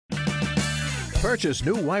Purchase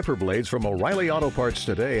new wiper blades from O'Reilly Auto Parts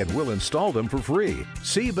today and we'll install them for free.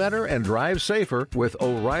 See better and drive safer with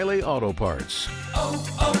O'Reilly Auto Parts.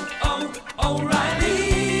 O'Reilly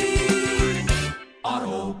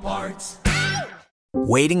Auto Parts.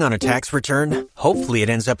 Waiting on a tax return? Hopefully it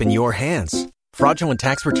ends up in your hands. Fraudulent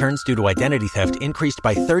tax returns due to identity theft increased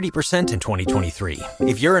by 30% in 2023.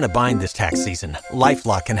 If you're in a bind this tax season,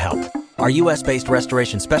 LifeLock can help. Our U.S.-based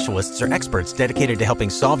restoration specialists are experts dedicated to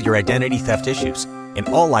helping solve your identity theft issues. And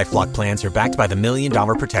all LifeLock plans are backed by the $1 Million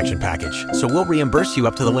Protection Package. So we'll reimburse you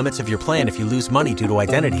up to the limits of your plan if you lose money due to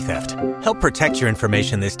identity theft. Help protect your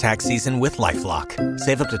information this tax season with LifeLock.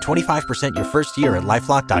 Save up to 25% your first year at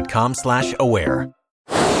LifeLock.com/aware.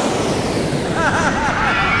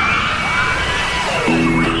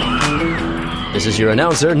 This is your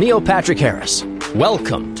announcer, Neil Patrick Harris.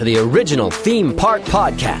 Welcome to the original theme park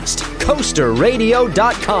podcast,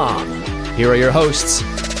 CoasterRadio.com. Here are your hosts,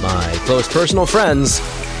 my close personal friends,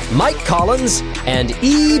 Mike Collins and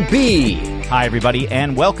E.B. Hi, everybody,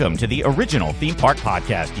 and welcome to the original theme park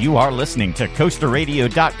podcast. You are listening to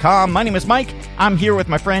CoasterRadio.com. My name is Mike. I'm here with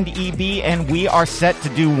my friend E.B., and we are set to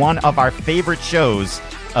do one of our favorite shows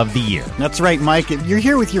of the year. That's right, Mike. You're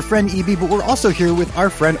here with your friend E.B., but we're also here with our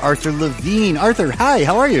friend Arthur Levine. Arthur, hi,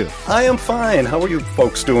 how are you? I am fine. How are you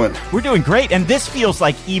folks doing? We're doing great, and this feels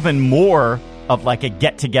like even more of like a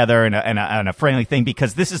get-together and a friendly thing,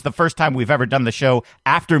 because this is the first time we've ever done the show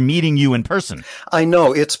after meeting you in person. I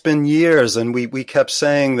know, it's been years, and we kept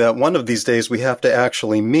saying that one of these days we have to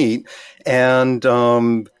actually meet, and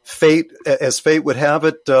fate would have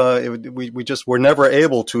it, we just were never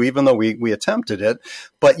able to, even though we attempted it.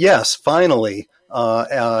 But yes, finally,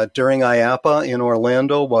 during IAAPA in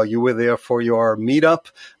Orlando, while you were there for your meetup,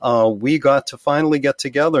 we got to finally get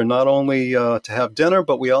together, not only to have dinner,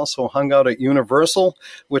 but we also hung out at Universal,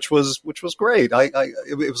 which was great.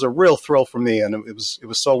 It was a real thrill for me, and it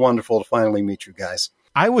was so wonderful to finally meet you guys.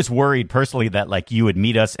 I was worried personally that like you would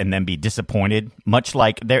meet us and then be disappointed, much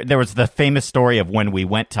like there was the famous story of when we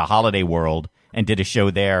went to Holiday World and did a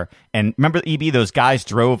show there. And remember, EB, those guys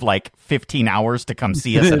drove like 15 hours to come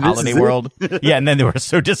see us at Holiday World? Yeah, and then they were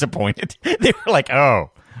so disappointed. They were like,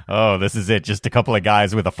 oh, this is it. Just a couple of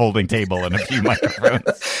guys with a folding table and a few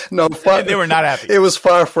microphones. No, they were not happy. It was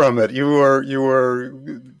far from it. You were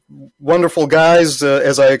wonderful guys,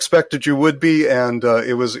 as I expected you would be, and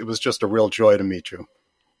it was just a real joy to meet you.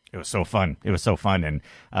 It was so fun. And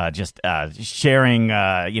just sharing,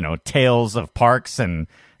 tales of parks and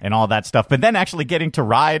all that stuff. But then actually getting to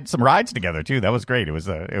ride some rides together too. That was great. It was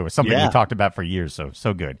something we talked about for years.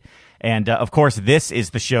 So good. And of course, this is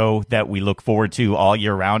the show that we look forward to all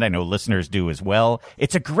year round. I know listeners do as well.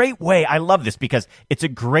 It's a great way. I love this because it's a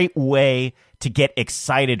great way to get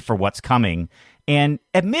excited for what's coming. And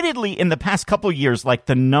admittedly, in the past couple of years, like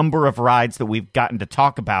the number of rides that we've gotten to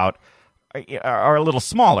talk about are a little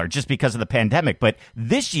smaller just because of the pandemic. But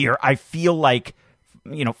this year, I feel like,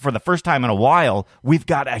 for the first time in a while, we've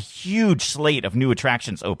got a huge slate of new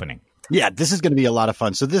attractions opening. Yeah, this is going to be a lot of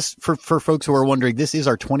fun. So this, for folks who are wondering, this is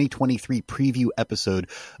our 2023 preview episode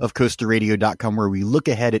of CoasterRadio.com, where we look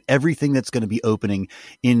ahead at everything that's going to be opening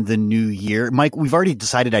in the new year. Mike, we've already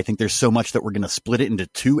decided, I think there's so much that we're going to split it into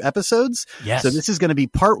 2 episodes. Yes. So this is going to be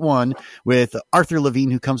part 1 with Arthur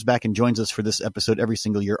Levine, who comes back and joins us for this episode every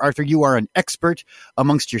single year. Arthur, you are an expert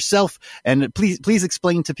amongst yourself. And please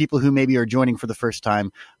explain to people who maybe are joining for the first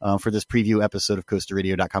time for this preview episode of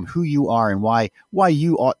CoasterRadio.com who you are and why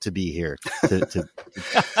you ought to be here to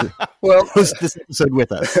host this episode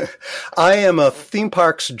with us. I am a theme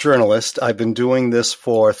parks journalist. I've been doing this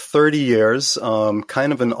for 30 years,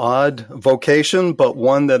 kind of an odd vocation, but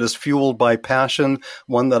one that is fueled by passion,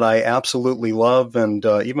 one that I absolutely love. And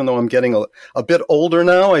even though I'm getting a bit older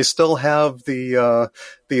now, I still have the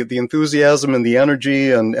enthusiasm and the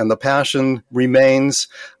energy and the passion remains.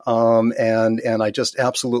 And I just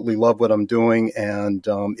absolutely love what I'm doing. And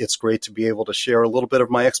it's great to be able to share a little bit of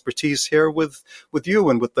my expertise here with you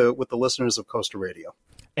and with the listeners of Coaster Radio.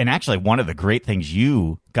 And actually, one of the great things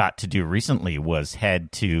you got to do recently was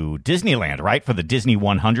head to Disneyland, right? For the Disney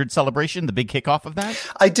 100 celebration, the big kickoff of that?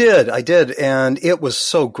 I did. And it was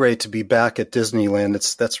so great to be back at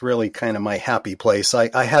Disneyland. That's really kind of my happy place.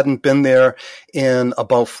 I hadn't been there in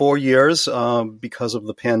about 4 years because of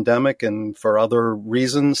the pandemic and for other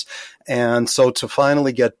reasons. And so to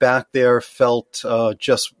finally get back there felt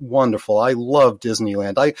just wonderful. I love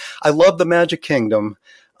Disneyland. I love the Magic Kingdom.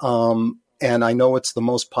 And I know it's the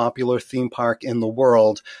most popular theme park in the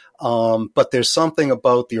world, but there's something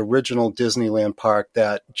about the original Disneyland park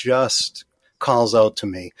that just calls out to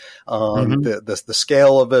me. The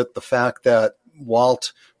scale of it, the fact that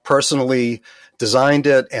Walt personally designed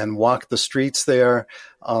it and walked the streets there.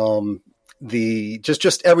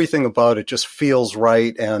 Just everything about it just feels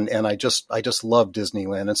right, and I just love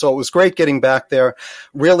Disneyland, and so it was great getting back there.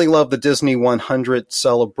 Really love the Disney 100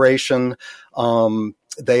 celebration.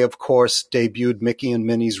 They, of course, debuted Mickey and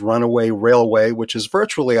Minnie's Runaway Railway, which is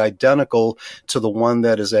virtually identical to the one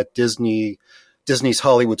that is at Disney's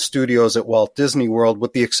Hollywood Studios at Walt Disney World,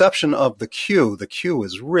 with the exception of the queue. The queue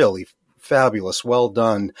is really fabulous, well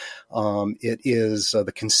done. It is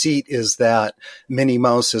the conceit is that Minnie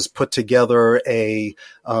Mouse has put together an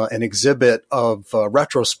exhibit of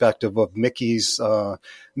retrospective of Mickey's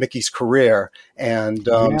career, and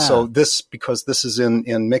so because this is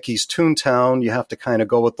in Mickey's Toontown, you have to kind of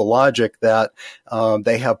go with the logic that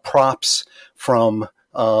they have props from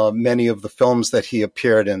many of the films that he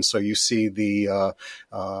appeared in. So you see the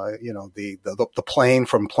plane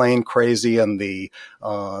from Plane Crazy, and the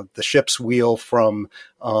ship's wheel from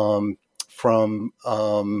the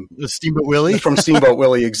Steamboat Willie, from Steamboat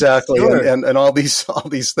Willie, exactly, sure. and all these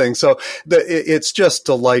things. So it's just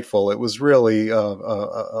delightful. It was really a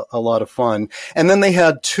lot of fun. And then they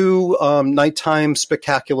had two nighttime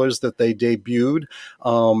spectaculars that they debuted.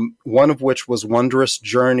 One of which was Wondrous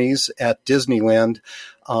Journeys at Disneyland.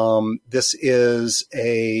 This is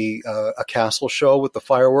a castle show with the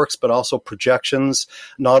fireworks, but also projections,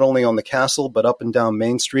 not only on the castle, but up and down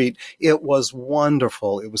Main Street. It was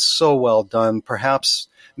wonderful. It was so well done. Perhaps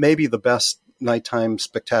maybe the best nighttime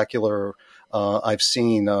spectacular I've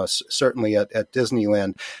seen, certainly at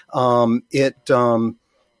Disneyland.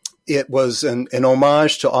 It was an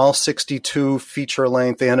homage to all 62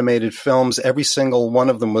 feature-length animated films. Every single one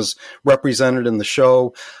of them was represented in the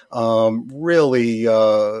show. Really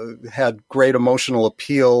had great emotional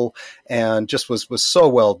appeal, and just was so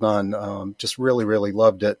well done. Just really, really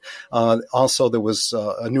loved it. Also, there was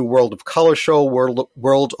a new World of Color show,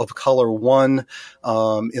 World of Color 1,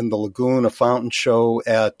 in the Lagoon, a fountain show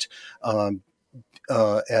at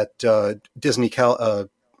Disney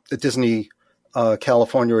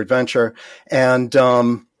California Adventure, and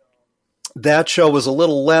that show was a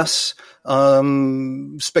little less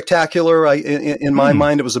spectacular. In my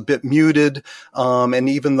mind, it was a bit muted, and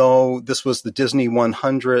even though this was the Disney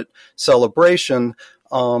 100 celebration,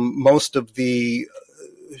 most of the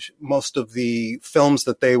films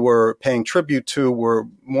that they were paying tribute to were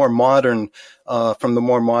more modern, from the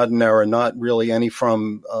more modern era, not really any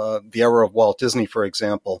from the era of Walt Disney, for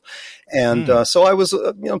example. And so I was,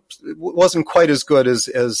 wasn't quite as good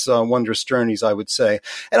as Wondrous Journeys, I would say.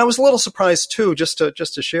 And I was a little surprised too, just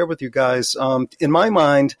to share with you guys. In my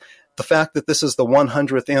mind, the fact that this is the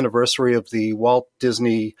 100th anniversary of the Walt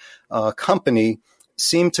Disney Company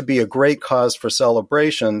seemed to be a great cause for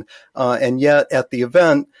celebration, and yet at the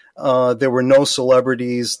event there were no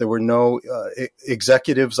celebrities, there were no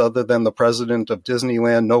executives other than the president of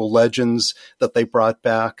Disneyland, no legends that they brought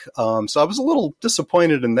back. So I was a little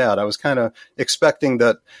disappointed in that. I was kind of expecting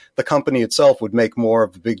that the company itself would make more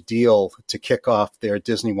of a big deal to kick off their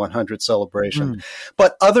Disney 100 celebration.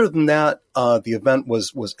 But other than that, the event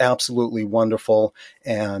was absolutely wonderful,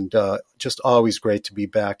 and just always great to be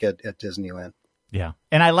back at Disneyland. Yeah.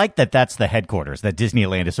 And I like that that's the headquarters, that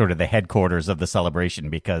Disneyland is sort of the headquarters of the celebration,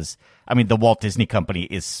 because, I mean, the Walt Disney Company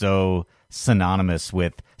is so synonymous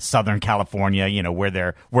with Southern California,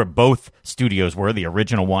 where both studios were, the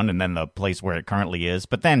original one and then the place where it currently is.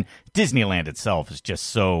 But then Disneyland itself is just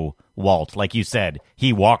so Walt. Like you said,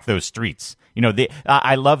 he walked those streets.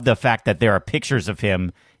 I love the fact that there are pictures of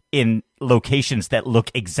him in locations that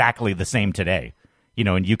look exactly the same today.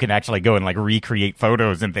 And you can actually go and recreate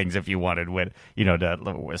photos and things if you wanted with,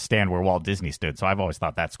 to stand where Walt Disney stood. So I've always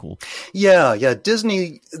thought that's cool. Yeah.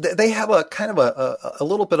 Disney, they have a kind of a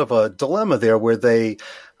little bit of a dilemma there, where they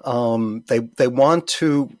want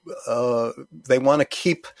to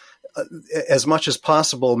keep, as much as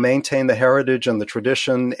possible, maintain the heritage and the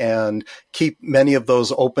tradition, and keep many of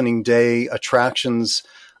those opening day attractions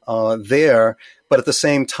there, but at the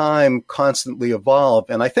same time constantly evolve.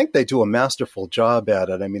 And I think they do a masterful job at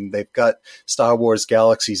it. I mean, they've got Star Wars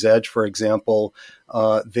Galaxy's Edge, for example,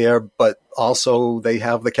 there, but also they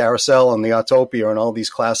have the Carousel and the Autopia and all these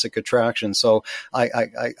classic attractions. So I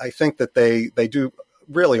think that they do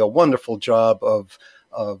really a wonderful job of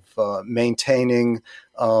maintaining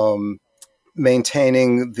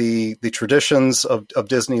the traditions of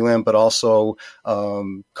Disneyland, but also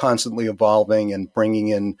constantly evolving and bringing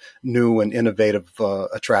in new and innovative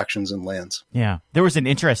attractions and lands. Yeah. There was an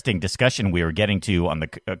interesting discussion we were getting to on the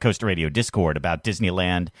Coaster Radio Discord about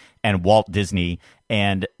Disneyland and Walt Disney,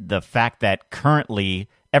 and the fact that currently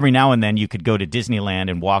every now and then you could go to Disneyland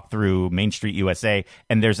and walk through Main Street USA,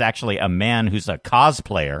 and there's actually a man who's a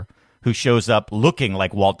cosplayer who shows up looking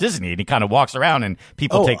like Walt Disney, and he kind of walks around and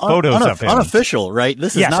people take photos of him. Unofficial, right?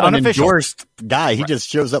 This is not unofficial. An endorsed guy. He just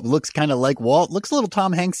shows up, looks kind of like Walt, looks a little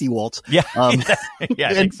Tom Hanksy Walt. Yeah, yeah,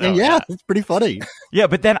 I think so. Yeah, it's pretty funny. Yeah,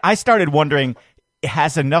 but then I started wondering,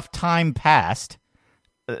 has enough time passed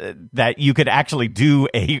that you could actually do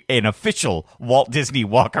an official Walt Disney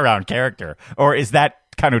walk around character, or is that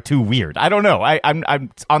kind of too weird? I don't know. I'm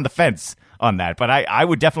on the fence on that, but I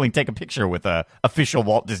would definitely take a picture with a official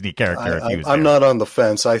Walt Disney character if he was there. I'm not on the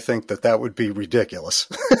fence. I think that would be ridiculous.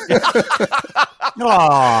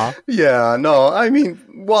 Aww. Yeah, no, I mean,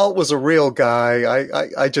 Walt was a real guy.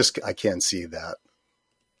 I can't see that.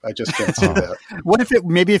 I just can't see that. What if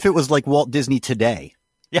it was like Walt Disney today?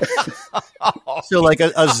 Yeah. So like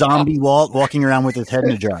a zombie Walt walking around with his head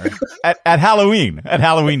in a jar. At Halloween. At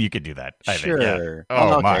Halloween you could do that. I sure. think, yeah.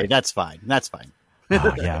 Okay, my. That's fine.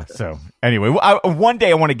 Yeah. So anyway, one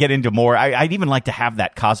day I want to get into more. I'd even like to have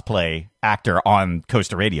that cosplay actor on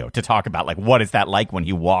Coaster Radio to talk about like what is that like when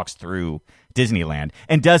he walks through Disneyland,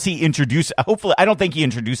 and does he introduce? Hopefully, I don't think he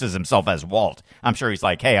introduces himself as Walt. I'm sure he's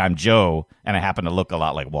like, "Hey, I'm Joe, and I happen to look a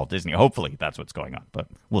lot like Walt Disney." Hopefully, that's what's going on, but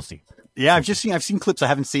we'll see. Yeah, I've seen clips. I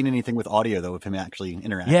haven't seen anything with audio though of him actually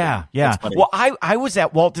interacting. Yeah. Well, I was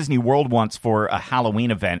at Walt Disney World once for a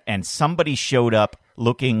Halloween event, and somebody showed up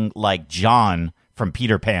looking like John from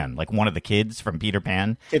Peter Pan, like one of the kids from Peter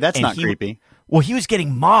Pan. Hey, that's not creepy. Well, he was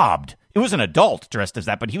getting mobbed. It was an adult dressed as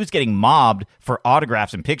that, but he was getting mobbed for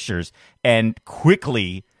autographs and pictures. And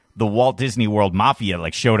quickly, the Walt Disney World Mafia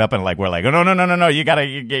like showed up and like we're like, oh no, you gotta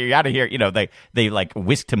hear. You know, they like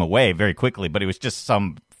whisked him away very quickly. But it was just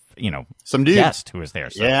some dude guest who was there.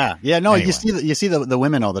 So, yeah. No, anyway. you see the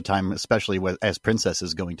women all the time, especially as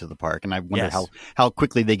princesses going to the park, and I wonder how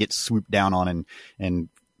quickly they get swooped down on and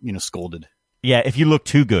scolded. Yeah, if you look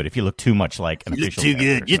too good, if you look too much like an official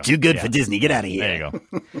character. You're too good for Disney. Get out of here. There you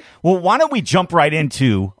go. Well, why don't we jump right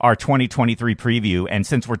into our 2023 preview? And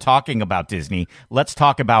since we're talking about Disney, let's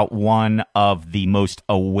talk about one of the most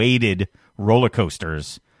awaited roller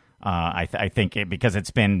coasters. I think because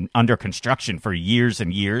it's been under construction for years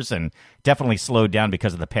and years and definitely slowed down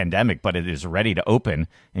because of the pandemic, but it is ready to open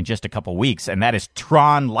in just a couple weeks. And that is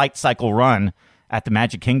Tron Light Cycle Run at the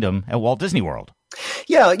Magic Kingdom at Walt Disney World.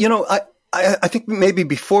 Yeah, I think maybe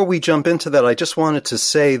before we jump into that, I just wanted to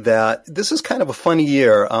say that this is kind of a funny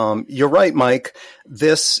year. You're right, Mike.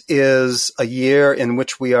 This is a year in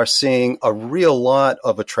which we are seeing a real lot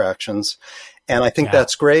of attractions. And I think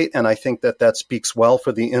that's great. And I think that speaks well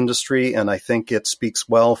for the industry. And I think it speaks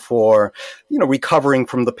well for, recovering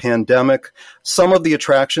from the pandemic. Some of the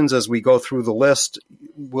attractions, as we go through the list,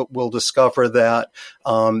 we'll discover that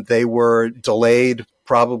they were delayed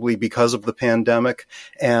probably because of the pandemic.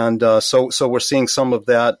 And so we're seeing some of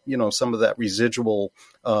that, some of that residual,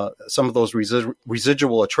 some of those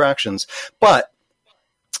residual attractions. But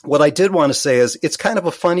what I did want to say is it's kind of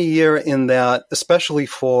a funny year in that, especially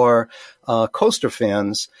for coaster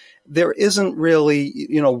fans, there isn't really,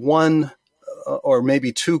 one or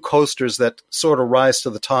maybe two coasters that sort of rise to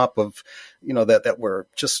the top of, that we're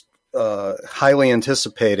just highly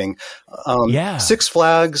anticipating. Six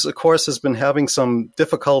Flags, of course, has been having some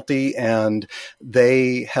difficulty, and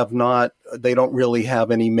they don't really have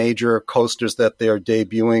any major coasters that they're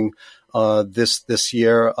debuting this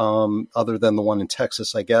year, other than the one in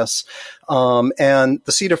Texas, I guess. And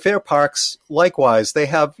the Cedar Fair parks, likewise, they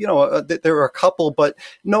have, there are a couple, but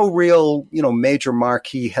no real, major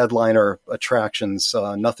marquee headliner attractions,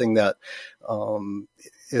 nothing that,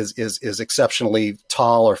 is exceptionally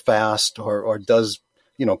tall or fast or does,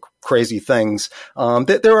 crazy things.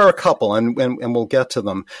 There are a couple and we'll get to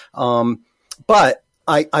them. But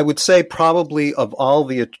I would say probably of all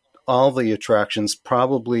the attractions,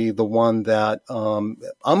 probably the one that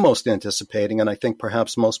I'm most anticipating, and I think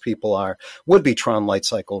perhaps most people would be Tron Light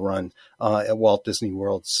Cycle Run at Walt Disney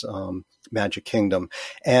World's Magic Kingdom.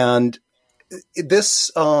 And this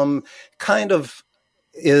kind of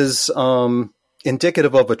is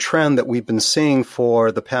indicative of a trend that we've been seeing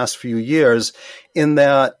for the past few years, in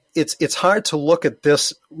that it's hard to look at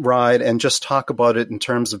this ride and just talk about it in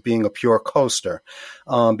terms of being a pure coaster,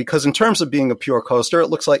 because in terms of being a pure coaster, it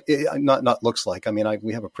looks like not looks like. I mean,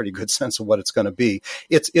 we have a pretty good sense of what it's going to be.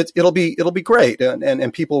 It'll be great,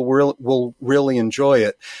 and people will really enjoy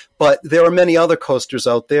it. But there are many other coasters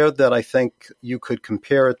out there that I think you could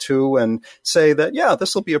compare it to and say that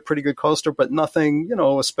this will be a pretty good coaster, but nothing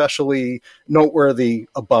especially noteworthy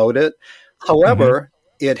about it. However,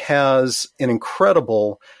 it has an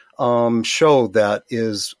incredible show that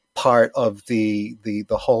is part of the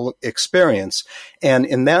whole experience. And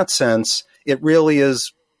in that sense, it really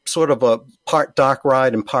is sort of a part dock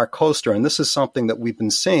ride and part coaster. And this is something that we've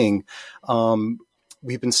been seeing.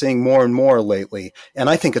 We've been seeing more and more lately, and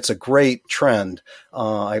I think it's a great trend.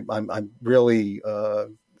 I'm really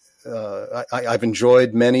I've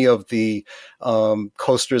enjoyed many of the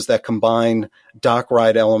coasters that combine dock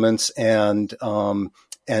ride elements, and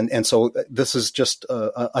so this is just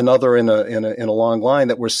another in a long line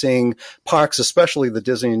that we're seeing parks, especially the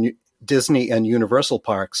Disney and Universal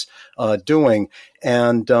parks, doing.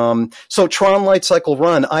 And so Tron Light Cycle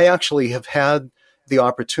Run, I actually have had the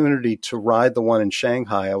opportunity to ride the one in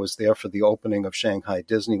Shanghai. I was there for the opening of Shanghai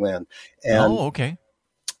Disneyland. And, okay.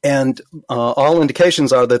 And all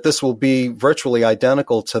indications are that this will be virtually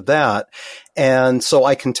identical to that. And so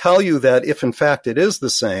I can tell you that if in fact it is the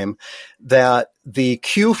same, that the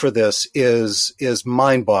queue for this is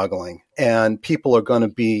mind-boggling, and people are going to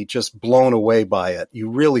be just blown away by it. You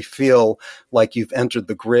really feel like you've entered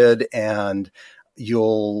the grid, and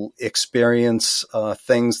you'll experience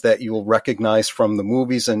things that you'll recognize from the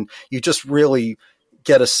movies, and you just really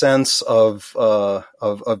get a sense of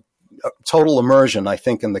total immersion, I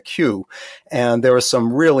think, in the queue. And there are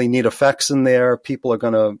some really neat effects in there. People are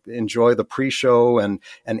going to enjoy the pre-show and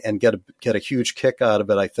get a huge kick out of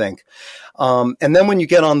it, I think. And then when you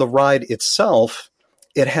get on the ride itself,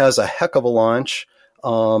 it has a heck of a launch.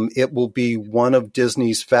 It will be one of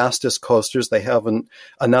Disney's fastest coasters. They haven't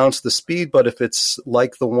announced the speed, but if it's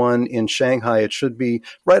like the one in Shanghai, it should be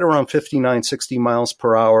right around 59, 60 miles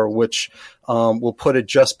per hour, which will put it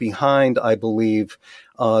just behind, I believe,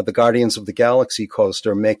 the Guardians of the Galaxy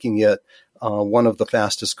coaster, making it one of the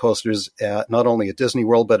fastest coasters at not only at Disney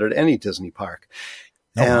World, but at any Disney park.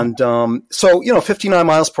 And so, 59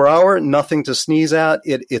 miles per hour, nothing to sneeze at.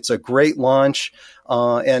 It's a great launch.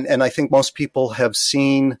 And I think most people have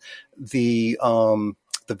seen the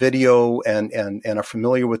video and are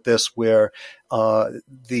familiar with this, where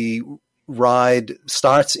the ride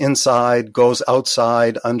starts inside, goes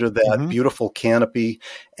outside under that beautiful canopy,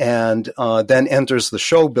 and then enters the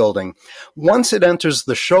show building. Once it enters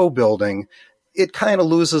the show building, it kind of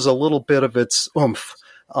loses a little bit of its oomph.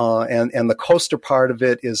 And the coaster part of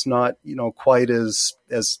it is not, quite as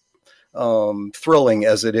thrilling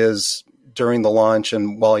as it is during the launch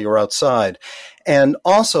and while you're outside. And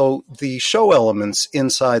also the show elements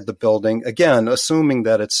inside the building, again, assuming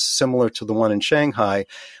that it's similar to the one in Shanghai,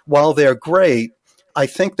 while they're great, I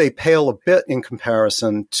think they pale a bit in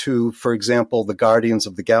comparison to, for example, the Guardians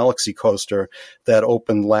of the Galaxy coaster that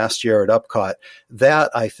opened last year at Epcot. That,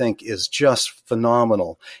 I think, is just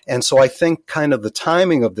phenomenal. And so I think kind of the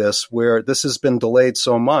timing of this, where this has been delayed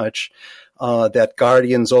so much, that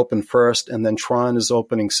Guardians opened first and then Tron is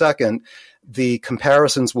opening second, the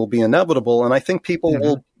comparisons will be inevitable. And I think people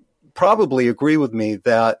will probably agree with me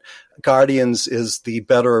that Guardians is the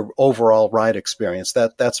better overall ride experience.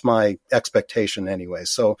 That's my expectation anyway.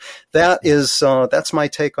 So that's my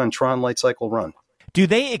take on Tron Light Cycle Run. Do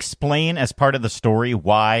they explain as part of the story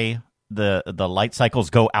why the light cycles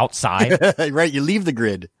go outside? Right, you leave the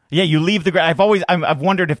grid. Yeah, you leave the grid. I've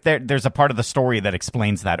wondered if there's a part of the story that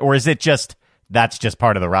explains that, or is it just that's just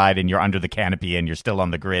part of the ride and you're under the canopy and you're still on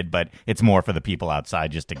the grid, but it's more for the people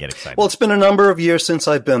outside just to get excited? Well, it's been a number of years since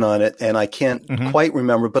I've been on it, and I can't quite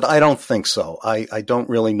remember, but I don't think so. I don't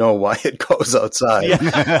really know why it goes outside. Yeah.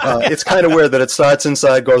 It's kind of weird that it starts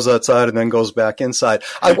inside, goes outside, and then goes back inside.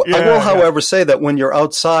 I will, however, say that when you're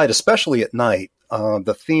outside, especially at night,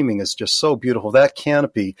 the theming is just so beautiful. That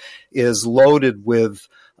canopy is loaded with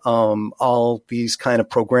all these kind of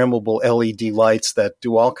programmable LED lights that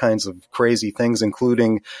do all kinds of crazy things,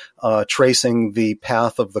 including tracing the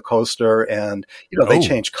path of the coaster. And, they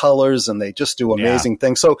change colors and they just do amazing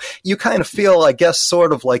things. So you kind of feel, I guess,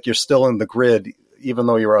 sort of like you're still in the grid, even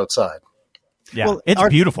though you're outside. Yeah, well, it's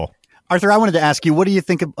beautiful. Arthur, I wanted to ask you, what do you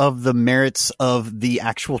think of the merits of the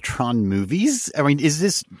actual Tron movies? I mean, is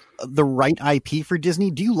this the right IP for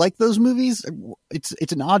Disney? Do you like those movies?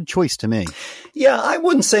 It's an odd choice to me. Yeah, I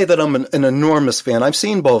wouldn't say that I'm an enormous fan. I've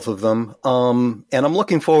seen both of them, and I'm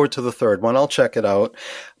looking forward to the third one. I'll check it out.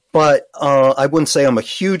 But I wouldn't say I'm a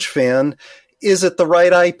huge fan. Is it the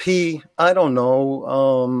right IP? I don't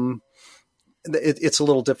know. It's a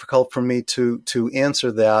little difficult for me to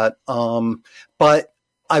answer that. But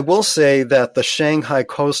I will say that the Shanghai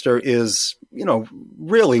coaster is,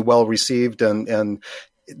 really well received, and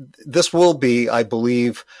this will be, I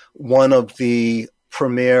believe, one of the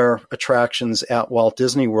premier attractions at Walt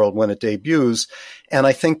Disney World when it debuts. And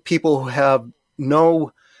I think people who have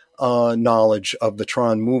no knowledge of the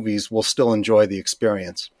Tron movies will still enjoy the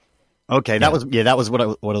experience. Okay, that was what I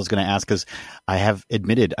was going to ask, because I have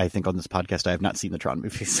admitted, I think on this podcast, I have not seen the Tron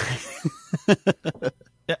movies.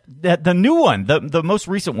 The new one, the most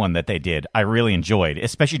recent one that they did, I really enjoyed,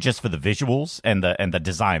 especially just for the visuals and the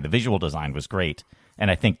design. The visual design was great,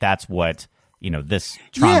 and I think that's what this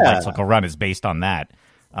Tron Bicycle Run is based on that.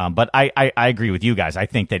 But I agree with you guys. I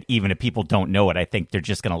think that even if people don't know it, I think they're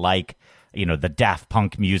just going to like the Daft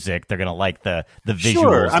Punk music. They're going to like the visuals.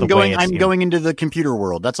 Sure, I'm going into the computer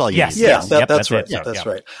world. That's all you need. Yeah, that's right. That's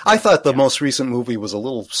right. I thought the most recent movie was a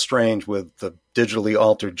little strange with the digitally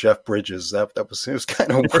altered Jeff Bridges. It was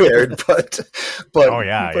kind of weird, but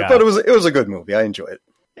it was a good movie. I enjoyed it.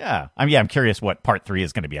 Yeah, I'm curious what part 3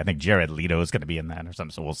 is going to be. I think Jared Leto is going to be in that or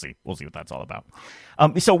something. So we'll see what that's all about.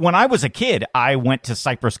 So when I was a kid, I went to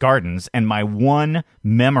Cypress Gardens, and my one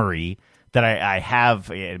memory that I have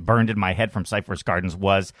burned in my head from Cypress Gardens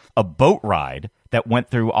was a boat ride that went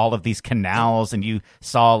through all of these canals, and you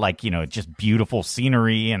saw just beautiful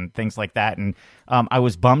scenery and things like that. And I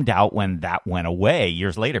was bummed out when that went away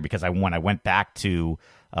years later, because when I went back to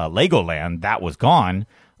Legoland, that was gone.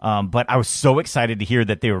 But I was so excited to hear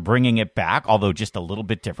that they were bringing it back, although just a little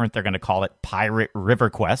bit different. They're going to call it Pirate River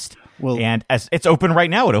Quest. Well, and as it's open right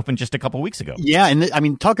now, it opened just a couple weeks ago. Yeah,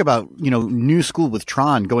 and talk about new school with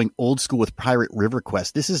Tron, going old school with Pirate River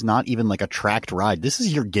Quest. This is not even like a tracked ride. This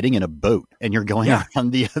is you're getting in a boat and you're going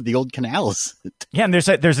around the old canals. Yeah, and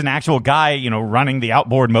there's an actual guy running the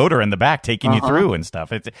outboard motor in the back, taking you through and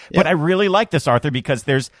stuff. But I really like this, Arthur, because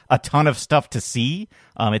there's a ton of stuff to see.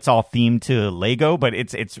 It's all themed to Lego, but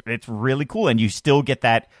it's really cool, and you still get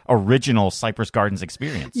that original Cypress Gardens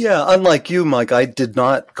experience. Yeah, unlike you, Mike, I did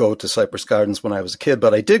not go to Cypress Gardens when I was a kid,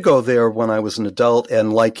 but I did go there when I was an adult,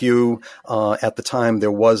 and like you, at the time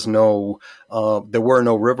there were no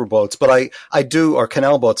riverboats, but I do, or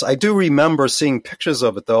canal boats. I do remember seeing pictures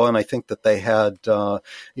of it though, and I think that they had the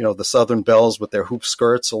Southern Belles with their hoop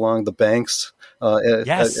skirts along the banks.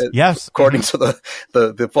 Yes. According to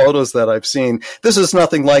the photos that I've seen, this is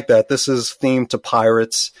nothing like that. This is themed to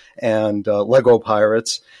pirates and Lego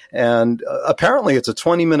pirates, and apparently it's a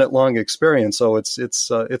 20-minute long experience. So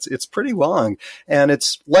it's pretty long, and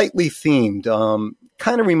it's lightly themed.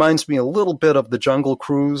 Kind of reminds me a little bit of the Jungle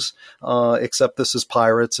Cruise, except this is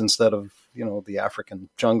pirates instead of the African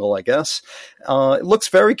jungle, I guess. It looks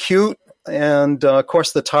very cute, and of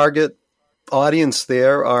course the target audience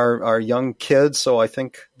there are young kids, so I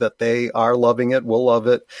think that they are loving it, will love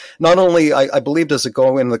it. Not only, I believe, does it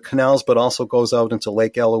go in the canals, but also goes out into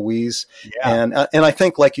Lake Eloise. Yeah. And I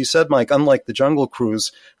think, like you said, Mike, unlike the Jungle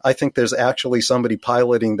Cruise, I think there's actually somebody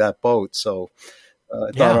piloting that boat, so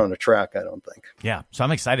it's not on a track, I don't think. Yeah, so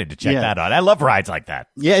I'm excited to check that out. I love rides like that.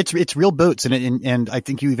 Yeah, it's real boats, and I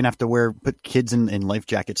think you even have to put kids in life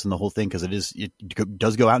jackets and the whole thing, because it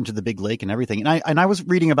does go out into the big lake and everything. And I was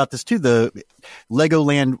reading about this too. The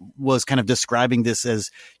Legoland was kind of describing this as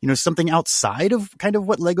something outside of kind of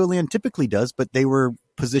what Legoland typically does, but they were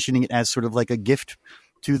positioning it as sort of like a gift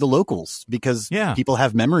to the locals, because people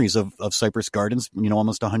have memories of Cypress Gardens,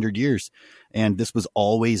 almost 100 years. And this was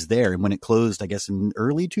always there. And when it closed, I guess in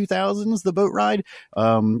early 2000s, the boat ride,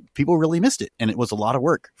 people really missed it. And it was a lot of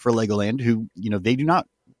work for Legoland, who, they do not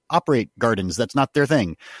operate gardens. That's not their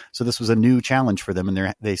thing. So this was a new challenge for them.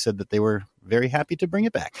 And they said that they were very happy to bring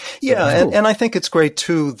it back. So yeah. Cool. And I think it's great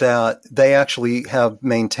too that they actually have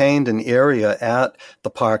maintained an area at the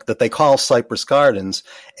park that they call Cypress Gardens.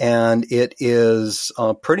 And it is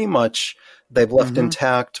pretty much, they've left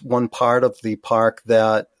intact one part of the park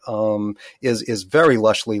that is very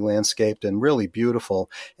lushly landscaped and really beautiful,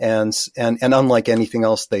 and unlike anything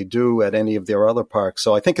else they do at any of their other parks.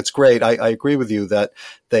 So I think it's great. I agree with you that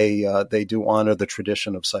they do honor the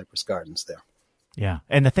tradition of Cypress Gardens there. Yeah,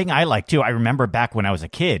 and the thing I like too, I remember back when I was a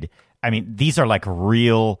kid, I mean, these are like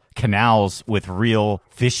real canals with real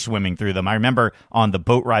fish swimming through them. I remember on the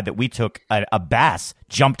boat ride that we took, a bass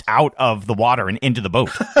jumped out of the water and into the boat.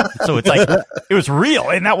 So it's like, it was real.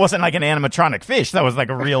 And that wasn't like an animatronic fish. That was like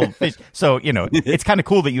a real fish. So, it's kind of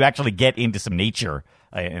cool that you actually get into some nature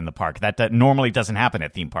in the park. That normally doesn't happen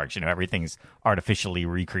at theme parks. Everything's artificially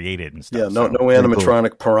recreated and stuff. Yeah, no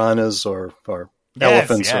animatronic piranhas or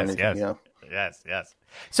elephants or anything. Yeah. Yes.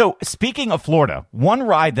 So speaking of Florida, one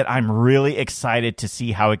ride that I'm really excited to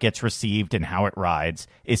see how it gets received and how it rides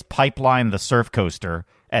is Pipeline the Surf Coaster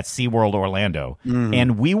at SeaWorld Orlando.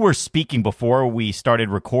 And we were speaking before we started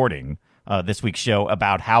recording this week's show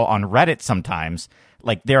about how on Reddit sometimes,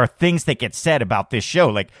 like, there are things that get said about this show,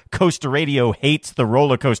 like Coaster Radio hates the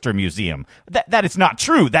roller coaster museum. That is not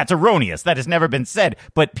true. That's erroneous. That has never been said.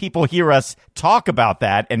 But people hear us talk about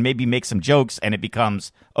that and maybe make some jokes, and it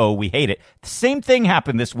becomes, oh, we hate it. The same thing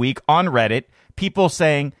happened this week on Reddit. people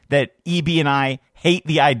saying that EB and I hate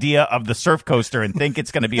the idea of the surf coaster and think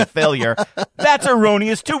it's going to be a failure. That's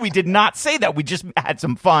erroneous too. We did not say that. We just had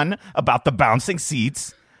some fun about the bouncing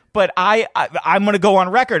seats. But I'm going to go on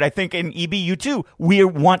record. I think in EBU too, we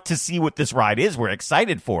want to see what this ride is. We're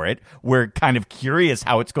excited for it. We're kind of curious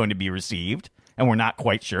how it's going to be received. And we're not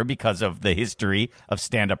quite sure because of the history of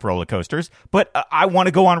stand-up roller coasters. But I want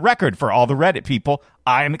to go on record for all the Reddit people.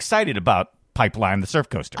 I am excited about Pipeline the Surf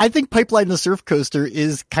Coaster. I think Pipeline the Surf Coaster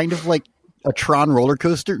is kind of like a Tron roller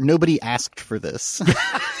coaster. Nobody asked for this.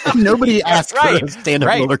 Nobody asked for a stand-up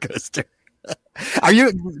roller coaster. Are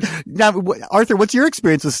you now, Arthur? What's your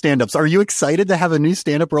experience with stand-ups? Are you excited to have a new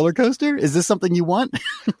stand-up roller coaster? Is this something you want?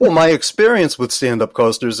 Well, my experience with stand-up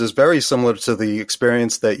coasters is very similar to the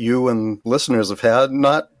experience that you and listeners have had.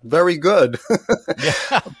 Not very good,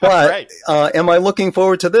 but am I looking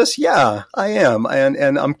forward to this? Yeah, I am,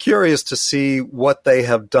 and I'm curious to see what they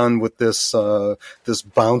have done with this this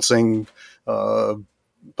bouncing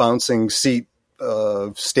seat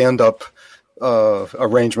stand-up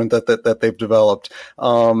arrangement that they've developed.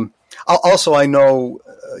 Also, I know,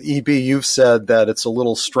 EB, you've said that it's a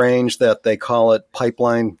little strange that they call it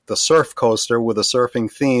Pipeline the Surf Coaster with a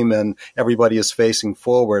surfing theme and everybody is facing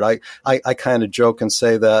forward. I kind of joke and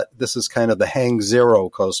say that this is kind of the Hang Zero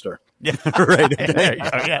coaster. Yeah, right. There you go.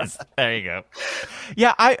 Yes, there you go.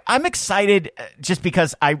 Yeah, I'm excited just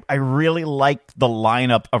because I really like the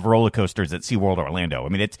lineup of roller coasters at SeaWorld Orlando. I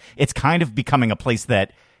mean, it's kind of becoming a place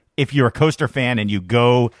that if you're a coaster fan and you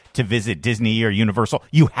go to visit Disney or Universal,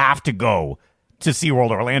 you have to go to SeaWorld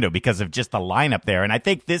Orlando because of just the lineup there. And I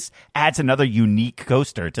think this adds another unique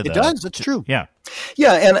coaster to the... It does. That's true. Yeah.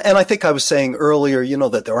 Yeah, and I think I was saying earlier,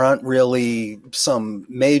 that there aren't really some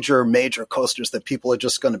major coasters that people are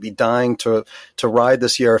just going to be dying to ride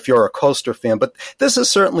this year if you're a coaster fan. But this is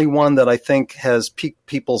certainly one that I think has piqued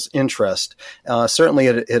people's interest. Certainly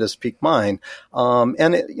it has piqued mine.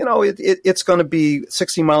 And it's going to be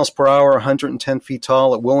 60 miles per hour, 110 feet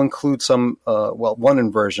tall. It will include some, one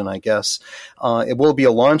inversion, I guess. It will be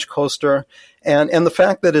a launch coaster. And the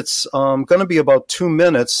fact that it's going to be about 2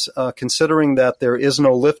 minutes, considering that there is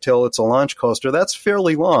no lift hill, it's a launch coaster, that's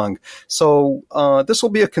fairly long. So this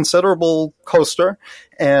will be a considerable coaster,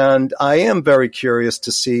 and I am very curious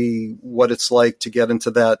to see what it's like to get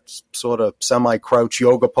into that sort of semi-crouch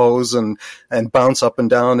yoga pose and bounce up and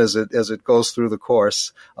down as it goes through the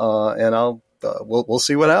course. And we'll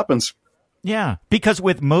see what happens. Yeah, because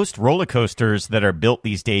with most roller coasters that are built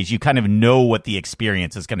these days, you kind of know what the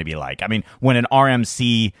experience is going to be like. I mean, when an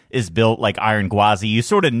RMC is built like Iron Gwazi, you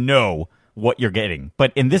sort of know what you're getting.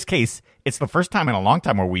 But in this case, it's the first time in a long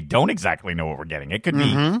time where we don't exactly know what we're getting. It could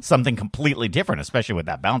be something completely different, especially with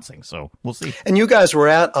that bouncing. So we'll see. And you guys were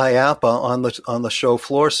at IAAPA on the show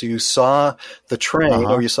floor, so you saw the train,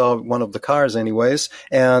 or you saw one of the cars, anyways.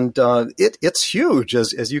 And it's huge,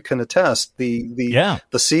 as you can attest. The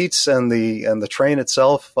seats and the train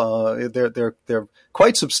itself, they're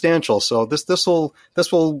quite substantial. So this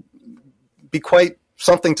will be quite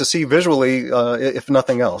something to see visually, if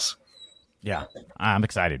nothing else. Yeah, I'm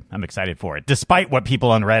excited. I'm excited for it, despite what people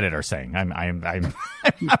on Reddit are saying.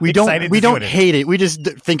 We don't hate it. We just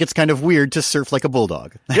think it's kind of weird to surf like a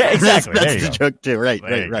bulldog. Yeah, exactly. That's the joke too. Right.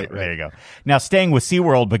 There you go. Now, staying with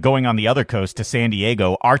SeaWorld, but going on the other coast to San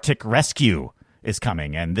Diego, Arctic Rescue is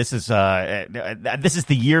coming, and this is the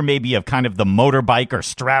year maybe of kind of the motorbike or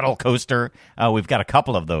straddle coaster. We've got a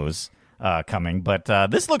couple of those coming, but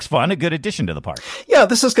this looks fun, a good addition to the park. Yeah,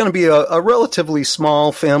 this is going to be a relatively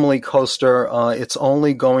small family coaster. It's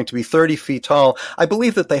only going to be 30 feet tall. I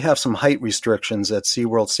believe that they have some height restrictions at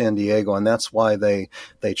SeaWorld San Diego, and that's why they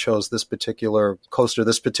chose this particular coaster,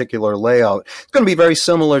 this particular layout. It's going to be very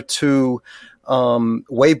similar to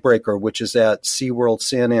Wavebreaker, which is at SeaWorld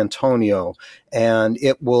San Antonio, and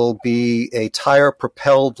it will be a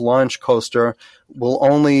tire-propelled launch coaster. Will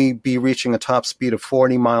only be reaching a top speed of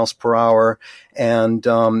 40 miles per hour, and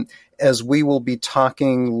as we will be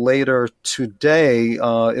talking later today,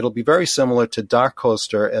 it'll be very similar to Dark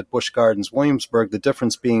Coaster at Busch Gardens Williamsburg. The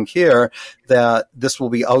difference being here that this will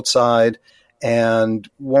be outside and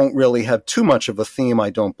won't really have too much of a theme, I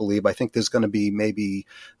don't believe. I think there's going to be maybe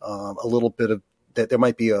a little bit of that. There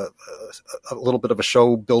might be a little bit of a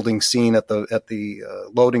show building scene at the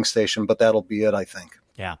loading station, but that'll be it, I think.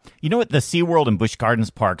 Yeah. You know what? The SeaWorld and Busch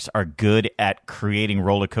Gardens parks are good at creating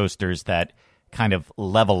roller coasters that kind of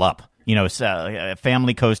level up. You know,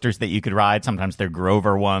 family coasters that you could ride. Sometimes they're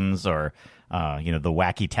Grover ones or the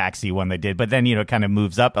Wacky Taxi one they did. But then, it kind of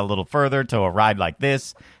moves up a little further to a ride like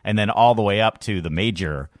this, and then all the way up to the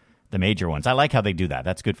major ones. I like how they do that.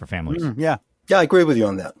 That's good for families. Yeah, I agree with you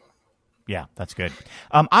on that. Yeah, that's good.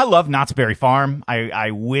 I love Knott's Berry Farm.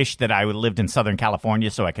 I wish that I would lived in Southern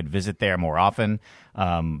California so I could visit there more often.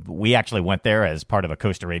 We actually went there as part of a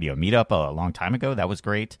Coaster Radio meetup a long time ago. That was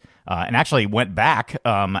great. And actually went back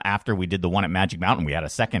after we did the one at Magic Mountain. We had a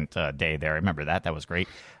second day there. I remember that. That was great.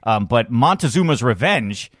 But Montezuma's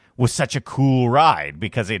Revenge was such a cool ride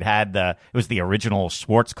because it was the original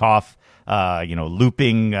Schwarzkopf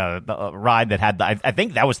looping ride that had I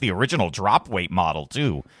think that was the original drop weight model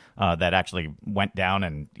too. That actually went down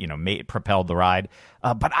and propelled the ride.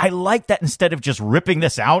 But I like that instead of just ripping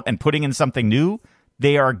this out and putting in something new,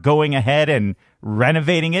 they are going ahead and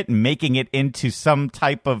renovating it and making it into some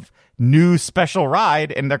type of new special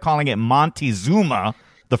ride, and they're calling it Montezuma,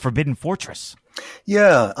 the Forbidden Fortress.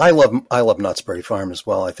 Yeah, I love Knott's Berry Farm as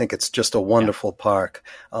well. I think it's just a wonderful park.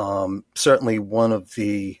 Certainly one of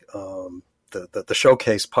the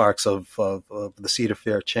showcase parks of the Cedar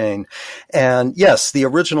Fair chain. And yes, the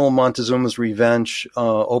original Montezuma's Revenge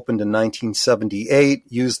opened in 1978,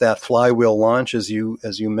 used that flywheel launch as you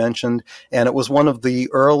mentioned, and it was one of the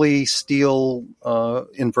early steel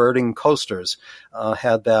inverting coasters.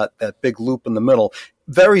 Had that big loop in the middle.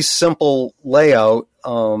 Very simple layout.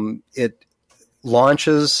 It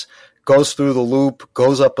launches, goes through the loop,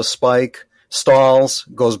 goes up a spike, stalls,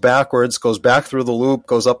 goes backwards, goes back through the loop,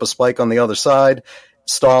 goes up a spike on the other side,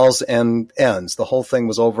 stalls, and ends. The whole thing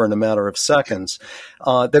was over in a matter of seconds.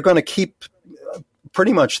 They're going to keep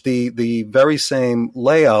pretty much the very same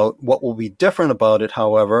layout. What will be different about it,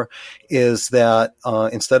 however, is that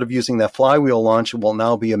instead of using that flywheel launch, it will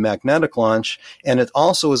now be a magnetic launch, and it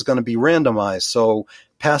also is going to be randomized. So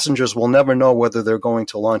passengers will never know whether they're going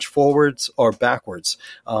to launch forwards or backwards.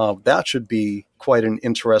 That should be quite an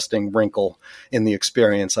interesting wrinkle in the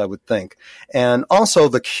experience, I would think. And also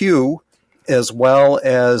the queue, as well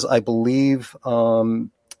as I believe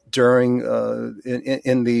during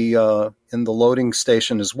in the loading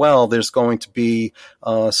station as well, there's going to be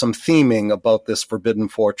some theming about this Forbidden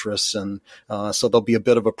Fortress, and so there'll be a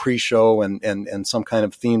bit of a pre-show and some kind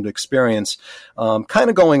of themed experience, kind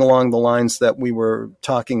of going along the lines that we were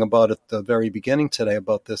talking about at the very beginning today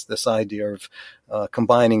about this idea of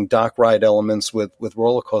combining dock ride elements with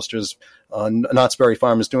roller coasters. Knott's Berry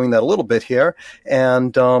Farm is doing that a little bit here,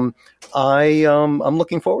 and I'm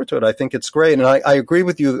looking forward to it. I think it's great, and I agree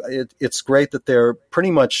with you. It's great that they're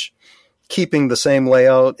pretty much keeping the same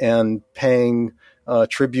layout and paying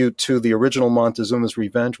tribute to the original Montezuma's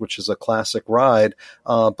Revenge, which is a classic ride,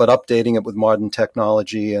 but updating it with modern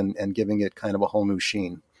technology and giving it kind of a whole new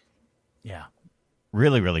sheen. Yeah.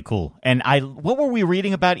 Really, really cool. And what were we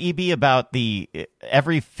reading about, EB, about the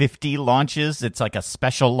every 50 launches, it's like a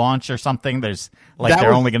special launch or something? There's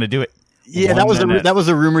they're only going to do it. Yeah, that was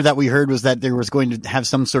a rumor that we heard, was that there was going to have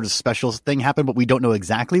some sort of special thing happen, but we don't know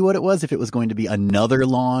exactly what it was. If it was going to be another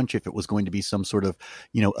launch, if it was going to be some sort of,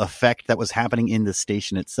 effect that was happening in the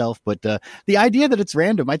station itself. But the idea that it's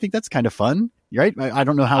random, I think that's kind of fun, right? I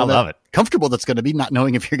don't know how comfortable that's going to be, not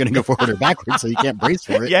knowing if you're going to go forward or backwards, so you can't brace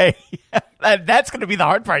for it. Yeah. That's going to be the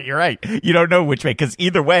hard part. You're right. You don't know which way, because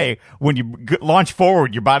either way, when you launch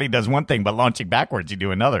forward, your body does one thing, but launching backwards, you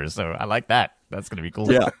do another. So I like that. That's going to be cool.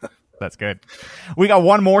 Yeah. That's good. We got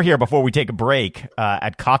one more here before we take a break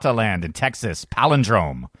at Cataland in Texas,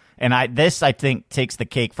 Palindrome. And I think takes the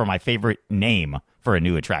cake for my favorite name for a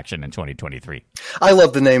new attraction in 2023. I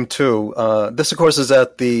love the name too. This, of course, is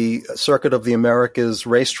at the Circuit of the Americas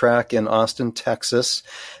racetrack in Austin, Texas.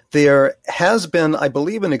 There has been, I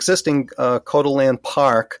believe, an existing Cotaland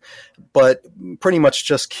Park, but pretty much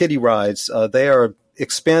just kiddie rides. They are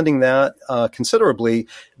expanding that considerably.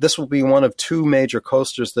 This will be one of two major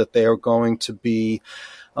coasters that they are going to be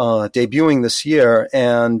debuting this year.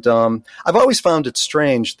 And I've always found it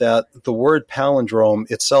strange that the word palindrome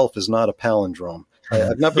itself is not a palindrome.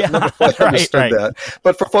 I've never quite understood that.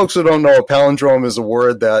 But for folks who don't know, a palindrome is a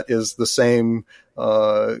word that is the same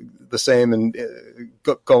in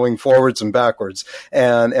going forwards and backwards.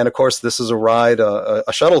 And of course, this is a ride, a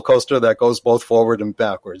shuttle coaster that goes both forward and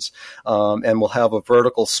backwards, and will have a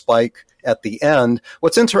vertical spike at the end.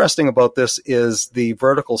 What's interesting about this is the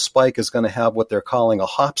vertical spike is going to have what they're calling a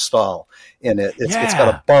hop stall in it. It's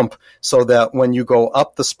got a bump so that when you go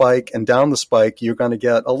up the spike and down the spike, you're going to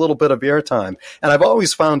get a little bit of airtime. And I've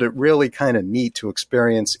always found it really kind of neat to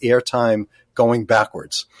experience airtime going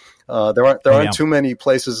backwards. There aren't too many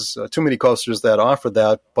places, too many coasters that offer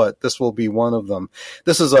that, but this will be one of them.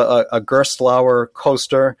 This is a Gerstlauer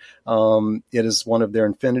coaster. It is one of their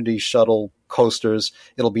Infinity Shuttle coasters.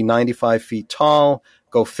 It'll be 95 feet tall,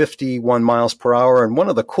 go 51 miles per hour. And one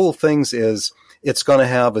of the cool things is it's going to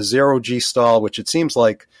have a zero-G stall, which it seems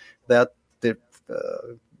like that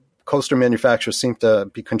coaster manufacturers seem to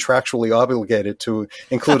be contractually obligated to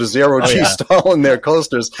include a zero-G stall in their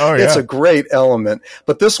coasters. It's a great element.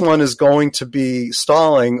 But this one is going to be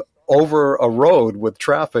stalling over a road with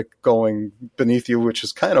traffic going beneath you, which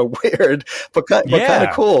is kind of weird, but kind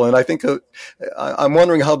of cool. And I think I'm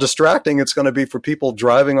wondering how distracting it's going to be for people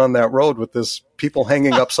driving on that road with this people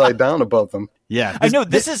hanging upside down above them. Yeah, I know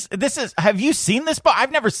this is. Have you seen this? But I've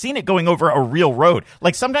never seen it going over a real road.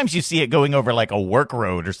 Like sometimes you see it going over like a work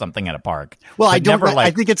road or something at a park. Well, I don't.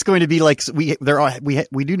 I think it's going to be like we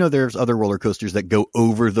do know there's other roller coasters that go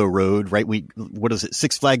over the road, right? What is it?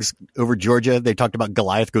 Six Flags over Georgia. They talked about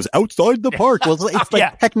Goliath goes outside the park. Well, it's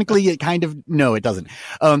like technically it kind of it doesn't.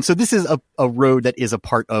 So this is a road that is a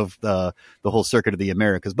part of the whole circuit of the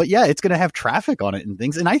Americas. But yeah, it's going to have traffic on it and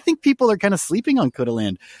things. And I think people are kind of sleeping on Coda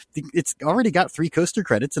Land. It's already got 3 coaster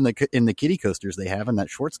credits in the kiddie coasters they have in that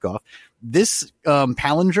Schwarzkopf. This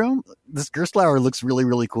palindrome, this Gerstlauer looks really,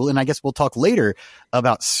 really cool. And I guess we'll talk later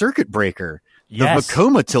about Circuit Breaker, the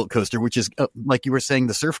Vekoma tilt coaster, which is like you were saying,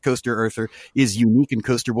 the surf coaster, Arthur, is unique and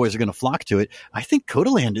coaster boys are going to flock to it. I think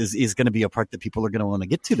Coda Land is going to be a park that people are going to want to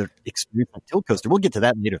get to experience that tilt coaster. We'll get to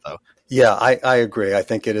that later, though. Yeah, I agree. I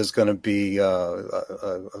think it is going to be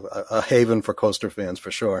a haven for coaster fans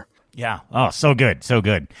for sure. Yeah. Oh, so good. So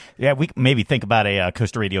good. Yeah, we maybe think about a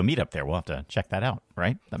Coaster Radio meetup there. We'll have to check that out,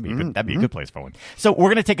 right? That'd be a good place for one. So we're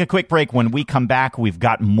going to take a quick break. When we come back, we've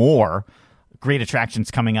got more great attractions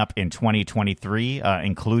coming up in 2023,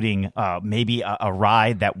 including maybe a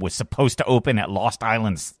ride that was supposed to open at Lost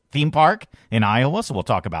Islands theme park in Iowa. So we'll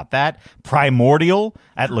talk about that. Primordial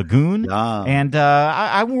at Lagoon. Yeah. And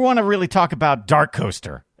I want to really talk about Dark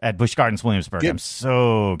Coaster at Busch Gardens Williamsburg. I'm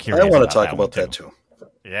so curious. I want to talk about that too.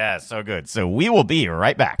 Yeah, so good. So we will be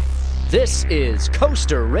right back. This is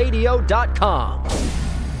CoasterRadio.com.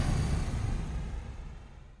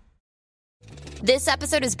 This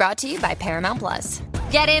episode is brought to you by Paramount Plus.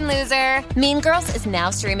 Get in, loser! Mean Girls is now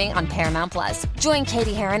streaming on Paramount Plus. Join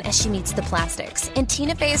Katie Heron as she meets the plastics in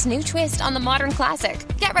Tina Fey's new twist on the modern classic.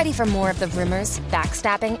 Get ready for more of the rumors,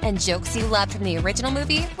 backstabbing, and jokes you loved from the original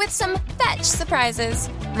movie with some fetch surprises.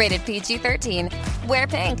 Rated PG-13. Wear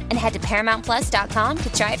pink and head to ParamountPlus.com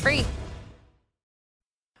to try it free.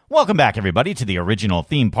 Welcome back, everybody, to the original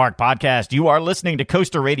Theme Park Podcast. You are listening to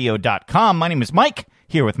CoasterRadio.com. My name is Mike,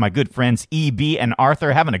 here with my good friends E.B. and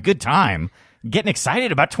Arthur, having a good time. Getting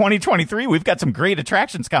excited about 2023. We've got some great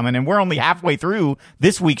attractions coming, and we're only halfway through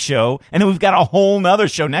this week's show, and then we've got a whole nother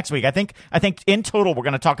show next week. I think in total we're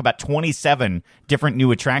going to talk about 27 different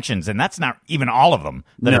new attractions, and that's not even all of them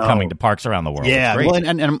that are coming to parks around the world. Yeah, well,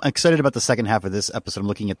 and I'm excited about the second half of this episode. I'm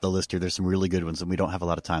looking at the list here. There's some really good ones, and we don't have a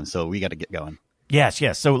lot of time, so we got to get going.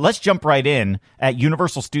 Yes. So let's jump right in at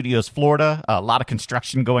Universal Studios Florida. A lot of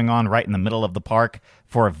construction going on right in the middle of the park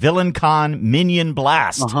for VillainCon Minion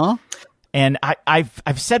Blast. Uh-huh. And I've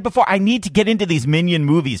said before, I need to get into these Minion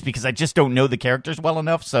movies because I just don't know the characters well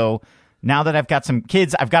enough. So now that I've got some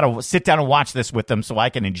kids, I've got to sit down and watch this with them so I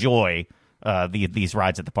can enjoy these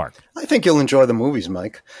rides at the park. I think you'll enjoy the movies,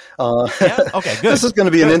 Mike. Yeah? Okay, good. This is going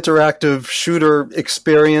to be an interactive shooter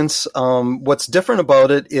experience. What's different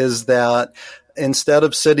about it is that instead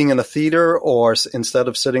of sitting in a theater or instead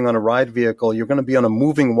of sitting on a ride vehicle, you're going to be on a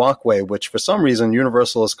moving walkway, which for some reason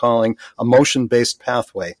Universal is calling a motion-based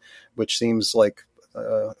pathway, which seems like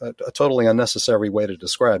a totally unnecessary way to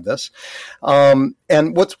describe this. And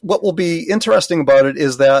what will be interesting about it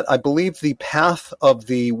is that I believe the path of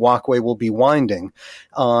the walkway will be winding,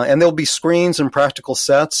 and there'll be screens and practical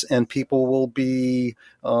sets, and people will be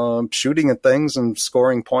shooting at things and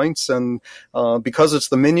scoring points. And because it's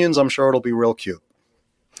the Minions, I'm sure it'll be real cute.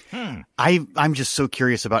 I'm just so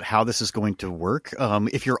curious about how this is going to work.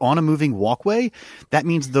 If you're on a moving walkway, that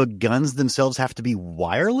means the guns themselves have to be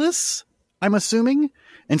wireless, I'm assuming.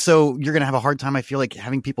 And so you're going to have a hard time, I feel like,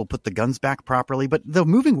 having people put the guns back properly. But the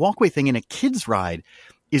moving walkway thing in a kid's ride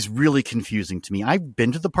is really confusing to me. I've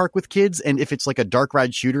been to the park with kids, and if it's like a dark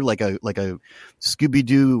ride shooter, like a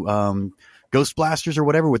Scooby-Doo Ghost Blasters or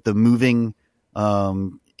whatever with the moving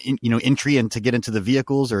entry and to get into the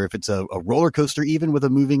vehicles, or if it's a roller coaster even with a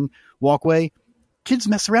moving walkway, kids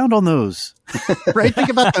mess around on those, right?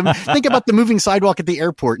 Think about the moving sidewalk at the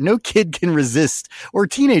airport. No kid can resist, or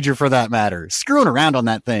teenager for that matter, screwing around on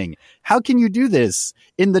that thing. How can you do this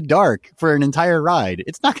in the dark for an entire ride?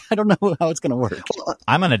 It's not, I don't know how it's going to work.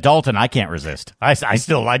 I'm an adult and I can't resist. I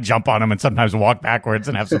jump on them and sometimes walk backwards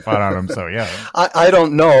and have some fun on them. So yeah, I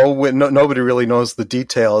don't know. Nobody really knows the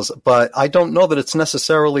details, but I don't know that it's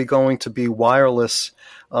necessarily going to be wireless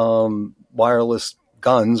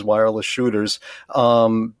guns, wireless shooters.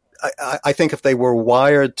 I think if they were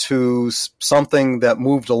wired to something that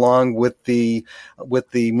moved along with the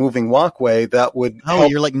moving walkway, that would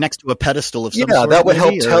help. You're like next to a pedestal of some yeah, sort, that would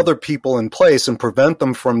help maybe, tether people in place and prevent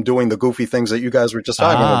them from doing the goofy things that you guys were just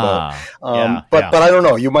talking about. But I don't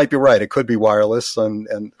know. You might be right. It could be wireless,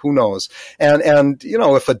 and who knows? And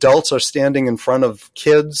if adults are standing in front of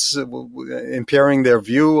kids, impairing their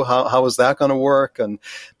view, how is that going to work? And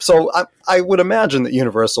so I would imagine that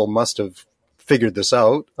Universal must have figured this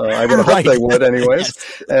out. I would hope they would, anyways.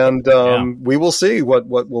 Yes. And we will see what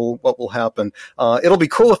will happen. It'll be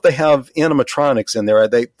cool if they have animatronics in there.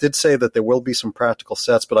 They did say that there will be some practical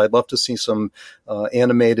sets, but I'd love to see some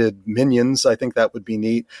animated minions. I think that would be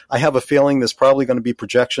neat. I have a feeling there's probably going to be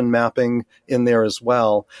projection mapping in there as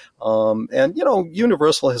well. And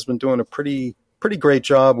Universal has been doing a pretty great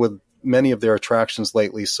job with many of their attractions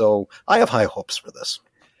lately, so I have high hopes for this.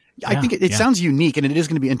 I think it sounds unique, and it is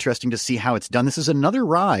going to be interesting to see how it's done. This is another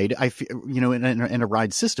ride, in a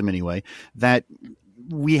ride system anyway, that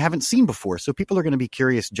we haven't seen before. So people are going to be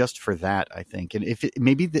curious just for that, I think. And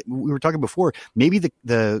we were talking before, maybe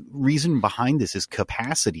the reason behind this is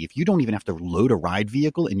capacity. If you don't even have to load a ride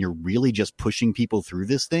vehicle and you're really just pushing people through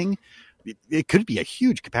this thing, it could be a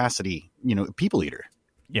huge capacity, people eater.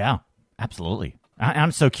 Yeah, absolutely.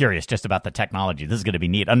 I'm so curious just about the technology. This is going to be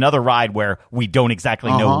neat. Another ride where we don't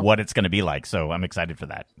exactly know what it's going to be like. So I'm excited for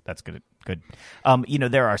that. That's good. Good.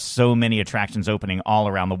 There are so many attractions opening all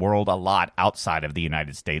around the world, a lot outside of the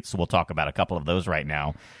United States. So we'll talk about a couple of those right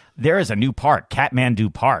now. There is a new park,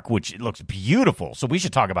 Kathmandu Park, which looks beautiful. So we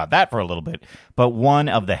should talk about that for a little bit. But one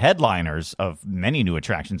of the headliners of many new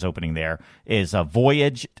attractions opening there is a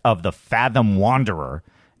Voyage of the Fathom Wanderer.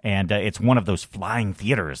 And it's one of those flying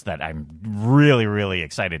theaters that I'm really, really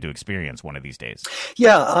excited to experience one of these days.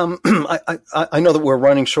 Yeah, I know that we're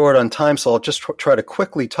running short on time, so I'll just try to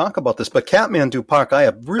quickly talk about this. But Kathmandu Park, I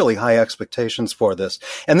have really high expectations for this.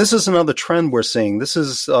 And this is another trend we're seeing. This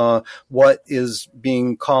is what is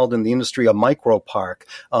being called in the industry a micro park.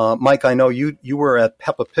 Mike, I know you were at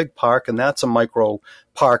Peppa Pig Park, and that's a micro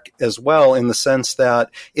park as well, in the sense that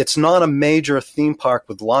it's not a major theme park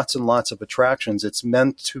with lots and lots of attractions. It's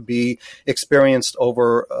meant to be experienced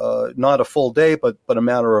over not a full day, but a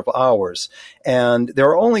matter of hours. And there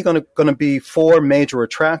are only going to be 4 major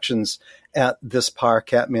attractions at this park,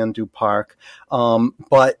 Kathmandu Park,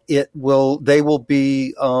 but they will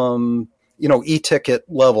be e-ticket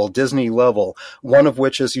level, Disney level. One of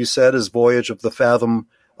which, as you said, is Voyage of the Fathom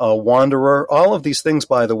Wanderer. All of these things,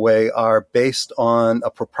 by the way, are based on a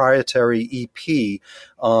proprietary EP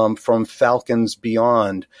from Falcons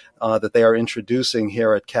Beyond that they are introducing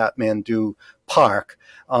here at Kathmandu Park.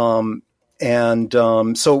 So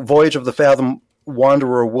Voyage of the Fathom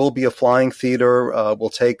Wanderer will be a flying theater. Will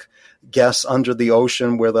take guests under the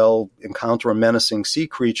ocean where they'll encounter a menacing sea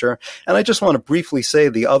creature. And I just want to briefly say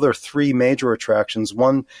the other 3 major attractions.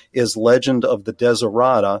 One is Legend of the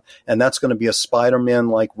Desirata, and that's going to be a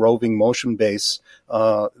Spider-Man-like roving motion base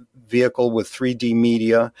vehicle with 3D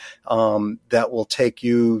media that will take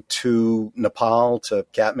you to Nepal, to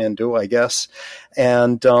Kathmandu, I guess.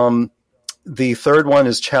 And the third one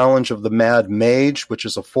is Challenge of the Mad Mage, which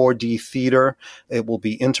is a 4D theater. It will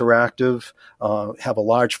be interactive, have a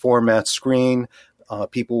large format screen.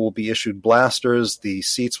 People will be issued blasters. The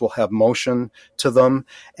seats will have motion to them.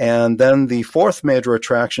 And then the fourth major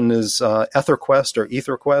attraction is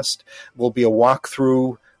EtherQuest. Will be a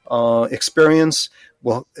walkthrough experience.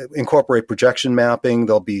 Will incorporate projection mapping.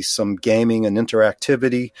 There'll be some gaming and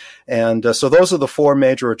interactivity. And so those are the 4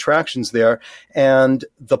 major attractions there. And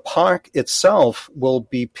the park itself will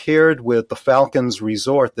be paired with the Falcons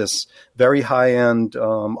Resort, this very high-end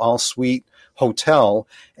all-suite hotel.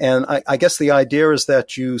 And I guess the idea is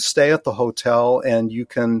that you stay at the hotel and you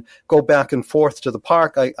can go back and forth to the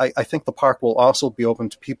park. I think the park will also be open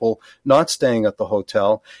to people not staying at the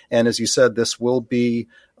hotel. And as you said, this will be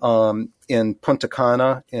in Punta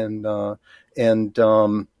Cana,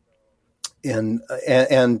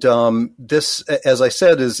 this, as I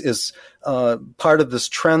said, is part of this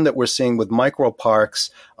trend that we're seeing with micro parks,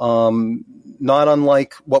 not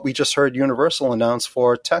unlike what we just heard Universal announce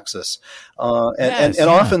for Texas. And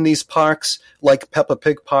often these parks, like Peppa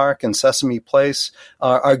Pig Park and Sesame Place,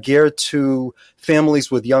 are geared to families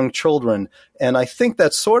with young children. And I think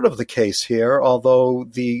that's sort of the case here, although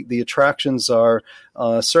the attractions are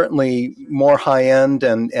certainly more high-end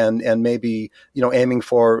and maybe, aiming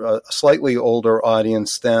for a slightly older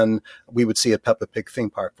audience than we would see at Peppa Pig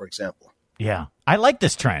Theme Park, for example. Yeah. I like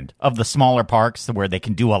this trend of the smaller parks where they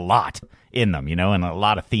can do a lot in them, and a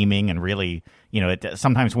lot of theming and really,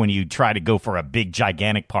 sometimes when you try to go for a big,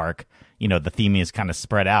 gigantic park, the theme is kind of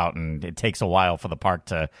spread out, and it takes a while for the park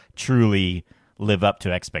to truly live up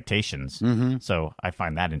to expectations. Mm-hmm. So I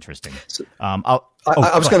find that interesting. I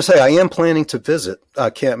was going to say, I am planning to visit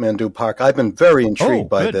Kathmandu Park. I've been very intrigued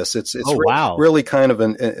by this. It's really kind of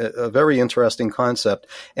a very interesting concept,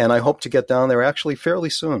 and I hope to get down there actually fairly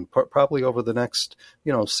soon, probably over the next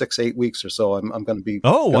 6-8 weeks or so. I'm going to be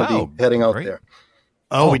heading out there.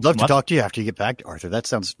 We'd love to talk to you after you get back, Arthur. That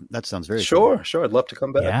sounds very sure. cool. Sure, I'd love to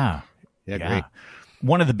come back. Yeah, great.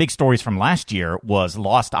 One of the big stories from last year was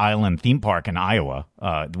Lost Island theme park in Iowa,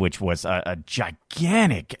 which was a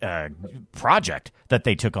gigantic project that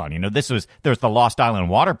they took on. There's the Lost Island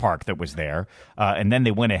water park that was there, and then they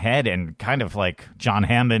went ahead and kind of like John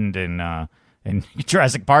Hammond and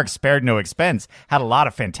Jurassic Park spared no expense, had a lot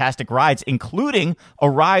of fantastic rides, including a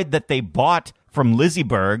ride that they bought from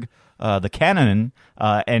Lizzieburg, the Cannon,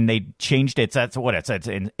 and they changed it. It's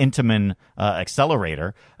an Intamin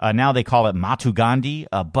accelerator. Now they call it Matu Gandhi,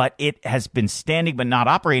 but it has been standing but not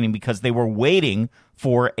operating because they were waiting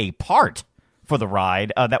for a part for the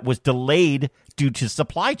ride that was delayed due to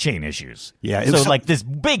supply chain issues. Yeah, so like this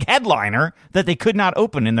big headliner that they could not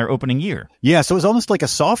open in their opening year. Yeah, so it was almost like a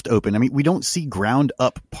soft open. I mean, we don't see ground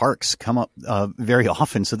up parks come up very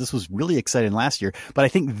often, so this was really exciting last year. But I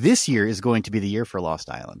think this year is going to be the year for Lost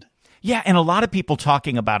Island. Yeah, and a lot of people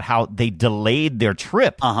talking about how they delayed their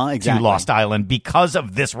trip to Lost Island because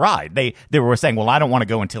of this ride. They were saying, well, I don't want to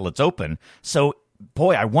go until it's open. So,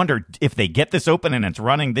 boy, I wonder if they get this open and it's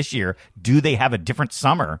running this year, do they have a different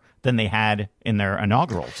summer than they had in their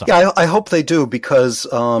inaugural summer? Yeah, I hope they do, because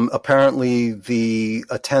apparently the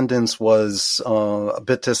attendance was a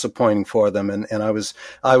bit disappointing for them, and I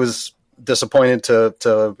was disappointed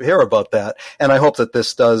to hear about that. And I hope that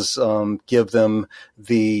this does give them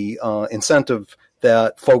the incentive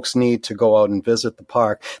that folks need to go out and visit the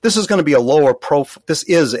park. This is going to be a lower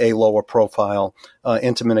profile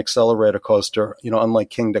Intamin accelerator coaster.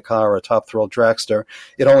 Unlike King Dakar or Top Thrill Dragster,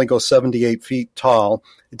 it only goes 78 feet tall.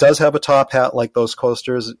 It does have a top hat like those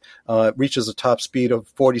coasters. It reaches a top speed of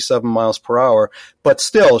 47 miles per hour, but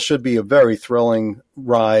still should be a very thrilling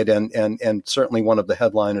ride and certainly one of the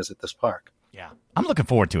headliners at this park. Yeah, I'm looking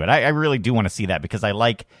forward to it. I really do want to see that, because I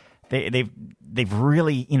like they've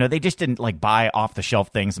really, they just didn't like buy off the shelf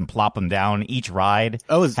things and plop them down. Each ride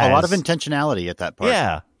a lot of intentionality at that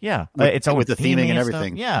park. Yeah. It's with the theming and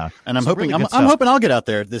everything. Stuff. Yeah. And I'm hoping I'll get out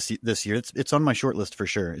there this year. It's on my short list for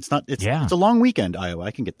sure. It's a long weekend, Iowa.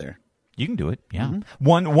 I can get there. You can do it. Yeah.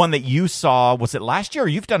 Mm-hmm. One that you saw, was it last year?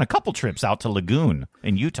 You've done a couple trips out to Lagoon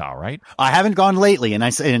in Utah, right? I haven't gone lately,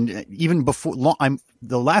 and even before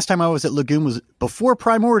the last time I was at Lagoon was before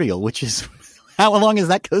Primordial, which is how long has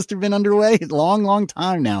that coaster been underway? Long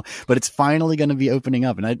time now, but it's finally going to be opening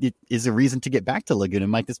up, and it is a reason to get back to Lagoon.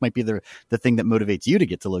 And Mike, this might be the thing that motivates you to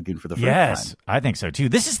get to Lagoon for the first time. Yes, I think so too.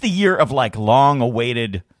 This is the year of like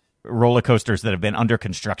long-awaited roller coasters that have been under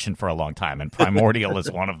construction for a long time, and Primordial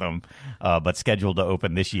is one of them, but scheduled to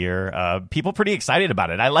open this year. People pretty excited about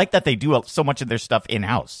it. I like that they do so much of their stuff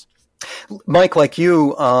in-house. Mike, like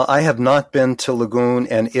you, I have not been to Lagoon,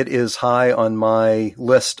 and it is high on my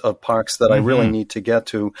list of parks that I really need to get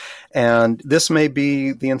to. And this may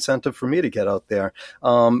be the incentive for me to get out there.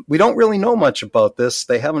 We don't really know much about this.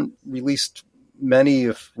 They haven't released many,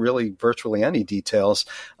 if really virtually any details.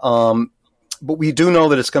 But we do know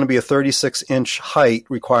that it's going to be a 36-inch height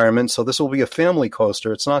requirement, so this will be a family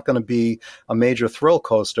coaster. It's not going to be a major thrill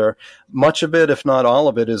coaster. Much of it, if not all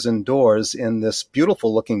of it, is indoors in this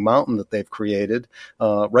beautiful-looking mountain that they've created,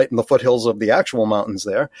 right in the foothills of the actual mountains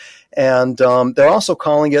there. And they're also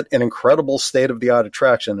calling it an incredible state-of-the-art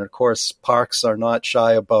attraction. And, of course, parks are not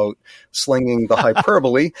shy about slinging the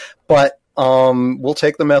hyperbole, but we'll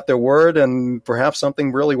take them at their word, and perhaps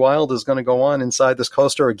something really wild is going to go on inside this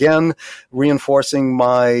coaster. Again, reinforcing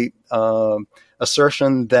my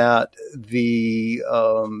assertion that the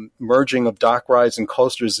merging of dock rides and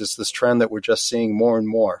coasters is this trend that we're just seeing more and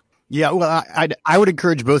more. Yeah, well, I would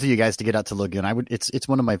encourage both of you guys to get out to Lagoon. It's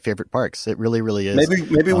one of my favorite parks. It really is.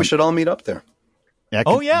 Maybe we should all meet up there.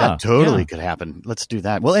 That totally could happen. Let's do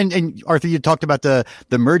that. Well, and Arthur, you talked about the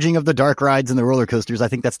merging of the dark rides and the roller coasters. I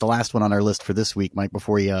think that's the last one on our list for this week, Mike,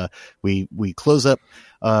 before we close up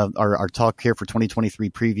our talk here for 2023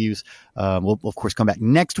 previews. We'll of course come back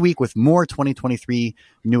next week with more 2023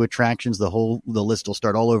 new attractions. The list will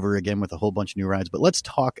start all over again with a whole bunch of new rides. But let's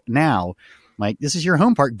talk now, Mike. This is your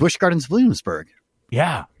home park, Busch Gardens Williamsburg.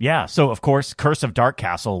 Yeah. So, of course, Curse of Dark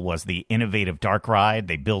Castle was the innovative dark ride.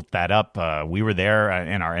 They built that up. We were there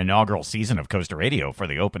in our inaugural season of Coaster Radio for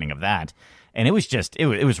the opening of that. And it was just,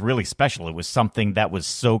 it was really special. It was something that was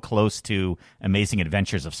so close to Amazing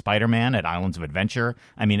Adventures of Spider-Man at Islands of Adventure.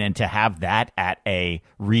 I mean, and to have that at a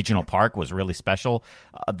regional park was really special.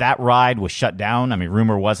 That ride was shut down. I mean,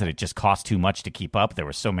 rumor was that it just cost too much to keep up. There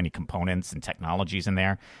were so many components and technologies in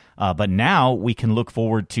there. But now we can look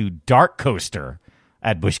forward to Dark Coaster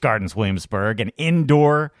at Busch Gardens Williamsburg, an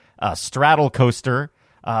indoor straddle coaster.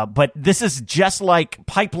 But this is just like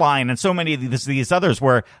Pipeline and so many of these others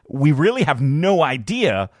where we really have no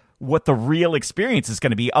idea what the real experience is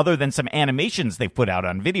going to be other than some animations they've put out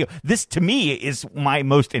on video. This, to me, is my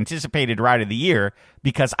most anticipated ride of the year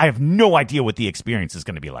because I have no idea what the experience is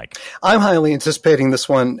going to be like. I'm highly anticipating this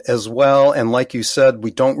one as well. And like you said,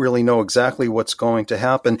 we don't really know exactly what's going to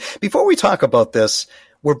happen. Before we talk about this,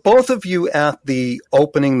 were both of you at the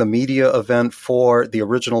opening, the media event for the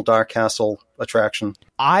original Dark Castle attraction?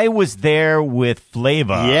 I was there with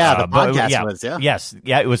Flava. Yeah, the podcast was, yeah. Yes,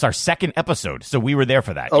 yeah, it was our second episode, so we were there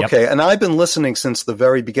for that. Okay, Yep. And I've been listening since the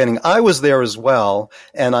very beginning. I was there as well,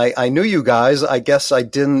 and I knew you guys. I guess I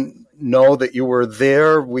didn't know that you were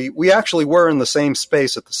there. We actually were in the same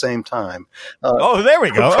space at the same time. There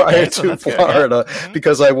we go. Prior Okay, to Florida,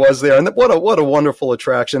 because I was there, and what a wonderful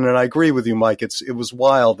attraction. And I agree with you, Mike. It was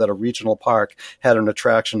wild that a regional park had an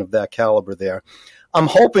attraction of that caliber there. I'm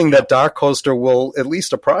hoping that Dark Coaster will at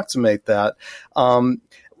least approximate that.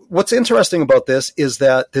 What's interesting about this is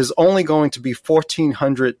that there's only going to be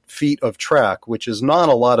 1,400 feet of track, which is not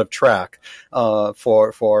a lot of track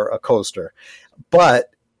for a coaster, but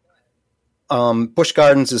Busch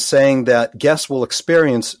Gardens is saying that guests will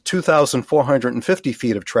experience 2,450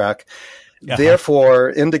 feet of track,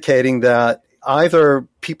 therefore indicating that either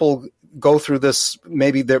people go through this,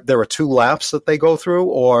 maybe there are 2 laps that they go through,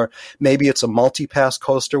 or maybe it's a multi-pass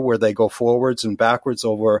coaster where they go forwards and backwards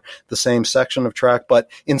over the same section of track.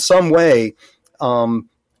 But in some way,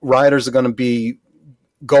 riders are going to be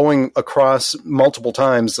going across multiple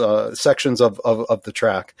times sections of the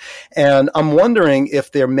track. And I'm wondering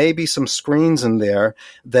if there may be some screens in there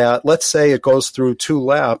that, let's say it goes through 2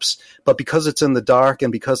 laps, but because it's in the dark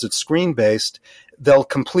and because it's screen-based, they'll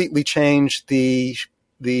completely change the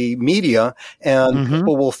media, and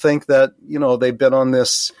people will think that, they've been on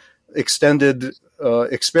this extended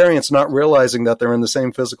experience, not realizing that they're in the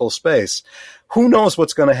same physical space. Who knows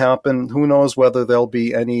what's going to happen? Who knows whether there'll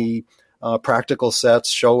be any practical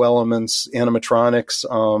sets, show elements, animatronics.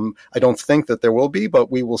 I don't think that there will be,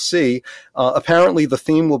 but we will see. Apparently the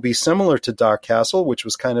theme will be similar to Dark Castle, which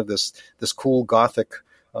was kind of this cool Gothic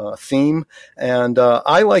theme. And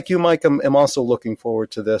I, like you, Mike, am also looking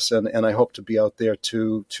forward to this, and I hope to be out there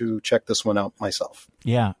to check this one out myself.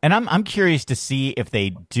 Yeah, and I'm curious to see if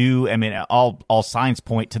they do. I mean, all signs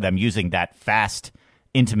point to them using that fast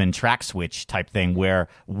Intamin track switch type thing where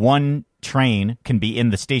one train can be in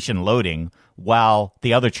the station loading while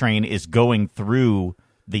the other train is going through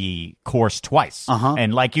the course twice.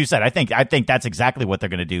 And like you said, I think that's exactly what they're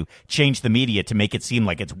going to do. Change the media to make it seem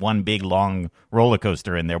like it's one big long roller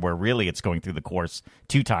coaster in there, where really it's going through the course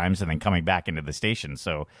 2 times and then coming back into the station.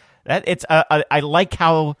 So that it's I like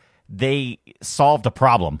how they solved a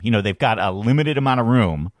problem. They've got a limited amount of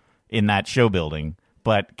room in that show building,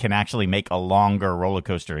 but can actually make a longer roller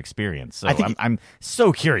coaster experience. So I'm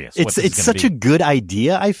so curious. It's such a good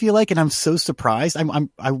idea, I feel like, and I'm so surprised.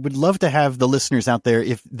 I would love to have the listeners out there,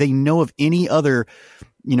 if they know of any other,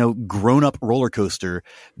 grown-up roller coaster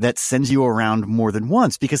that sends you around more than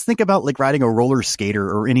once. Because think about like riding a roller skater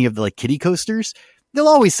or any of the like kiddie coasters. They'll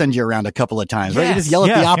always send you around a couple of times, right? You just yell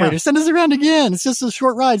at the operator, send us around again. It's just a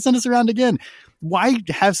short ride. Send us around again. Why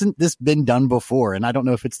hasn't this been done before? And I don't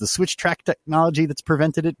know if it's the switch track technology that's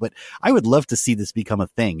prevented it, but I would love to see this become a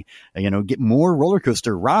thing. Get more roller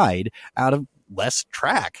coaster ride out of less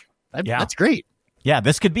track. That's great. Yeah,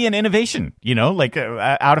 this could be an innovation,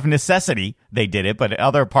 out of necessity they did it, but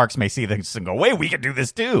other parks may see this and go, wait, we could do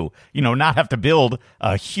this too. Not have to build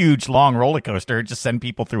a huge, long roller coaster, just send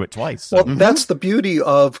people through it twice. So. Well, that's the beauty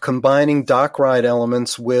of combining dock ride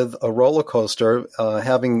elements with a roller coaster,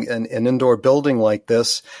 having an indoor building like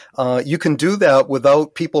this. You can do that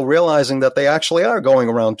without people realizing that they actually are going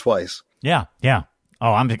around twice. Yeah.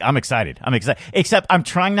 Oh, I'm excited. Except I'm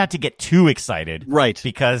trying not to get too excited. Right.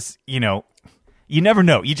 Because, you never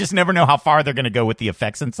know. You just never know how far they're going to go with the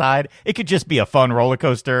effects inside. It could just be a fun roller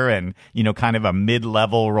coaster and, kind of a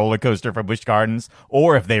mid-level roller coaster for Busch Gardens.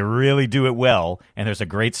 Or if they really do it well and there's a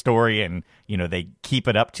great story and, they keep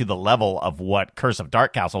it up to the level of what Curse of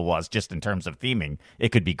Dark Castle was just in terms of theming, it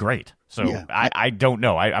could be great. So I don't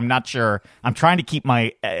know. I'm not sure. I'm trying to keep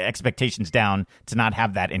my expectations down to not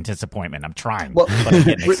have that disappointment. I'm trying. Well, but I'm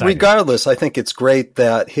getting excited. Regardless, I think it's great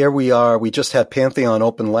that here we are. We just had Pantheon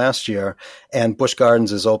open last year, and Busch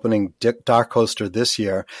Gardens is opening Dark Coaster this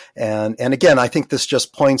year. And again, I think this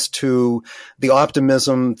just points to the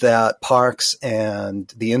optimism that parks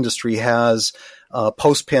and the industry has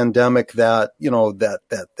post-pandemic, that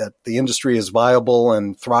that the industry is viable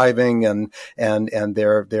and thriving, and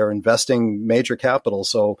they're investing major capital.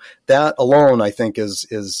 So that alone, I think,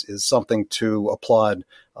 is something to applaud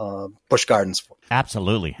Busch Gardens for.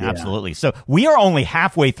 Absolutely. So we are only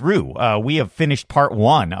halfway through. We have finished part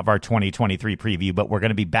 1 of our 2023 preview, but we're going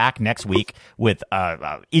to be back next week with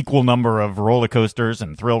equal number of roller coasters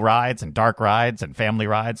and thrill rides and dark rides and family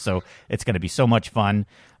rides. So it's going to be so much fun.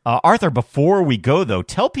 Arthur, before we go, though,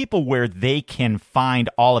 tell people where they can find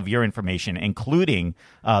all of your information, including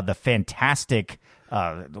the fantastic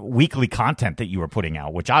weekly content that you are putting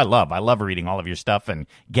out, which I love. I love reading all of your stuff and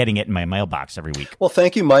getting it in my mailbox every week. Well,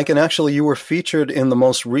 thank you, Mike. And actually, you were featured in the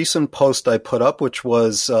most recent post I put up, which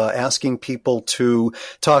was asking people to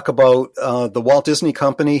talk about the Walt Disney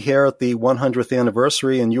Company here at the 100th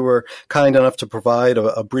anniversary. And you were kind enough to provide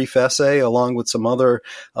a brief essay along with some other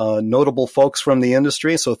notable folks from the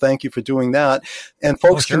industry. So thank you for doing that. And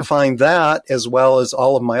folks can find that as well as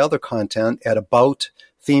all of my other content at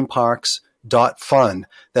aboutthemeparks.fun.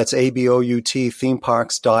 That's ABOUT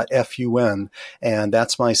themeparks.fun. And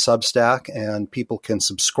that's my Substack, and people can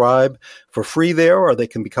subscribe for free there, or they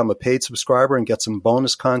can become a paid subscriber and get some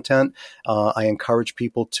bonus content. I encourage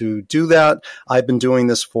people to do that. I've been doing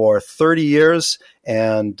this for 30 years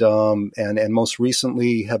and most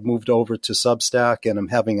recently have moved over to Substack, and I'm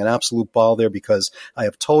having an absolute ball there because I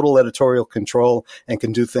have total editorial control and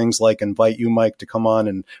can do things like invite you, Mike, to come on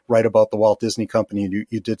and write about the Walt Disney Company. And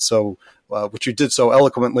you did so, which you did so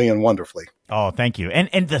eloquently and wonderfully. Oh, thank you.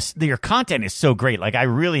 And your content is so great. Like, I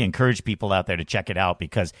really encourage people out there to check it out,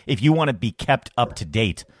 because if you want to be kept up to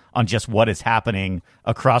date on just what is happening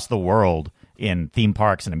across the world in theme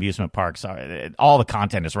parks and amusement parks, all the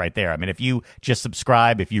content is right there. I mean, if you just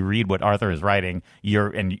subscribe, if you read what Arthur is writing,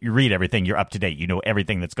 you read everything, you're up to date. You know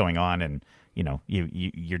everything that's going on, and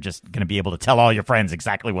you're just going to be able to tell all your friends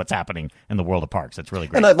exactly what's happening in the world of parks. It's really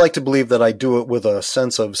great. And I'd like to believe that I do it with a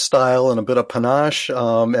sense of style and a bit of panache.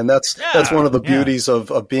 And that's one of the beauties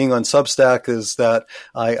of being on Substack, is that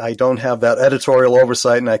I don't have that editorial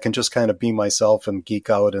oversight, and I can just kind of be myself and geek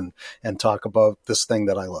out and talk about this thing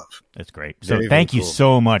that I love. That's great. So thank you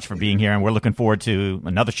so much for being here. And we're looking forward to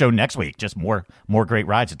another show next week. Just more great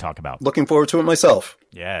rides to talk about. Looking forward to it myself.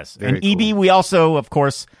 Yes. And EB, we also, of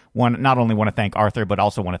course, not only want to thank Arthur, but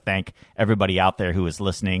also want to thank everybody out there who is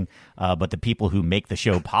listening, but the people who make the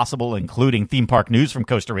show possible, including Theme Park News from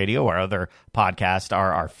Coaster Radio. Our other podcast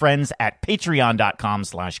are our friends at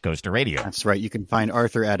patreon.com/Coaster Radio. That's right. You can find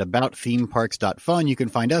Arthur at aboutthemeparks.fun. You can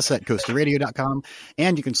find us at coasterradio.com,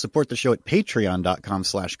 and you can support the show at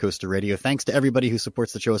patreon.com/Coaster Radio. Thanks to everybody who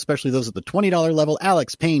supports the show, especially those at the $20 level: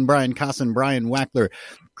 Alex Payne, Brian Cosson, Brian Wackler,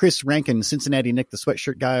 Chris Rankin, Cincinnati Nick the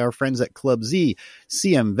Sweatshirt Guy, our friends at Club Z,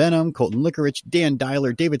 CM Venom, Colton Licorice, Dan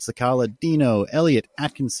Dyler, David Sakala, Dino, Elliot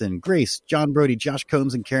Atkinson, Grace, John Brody, Josh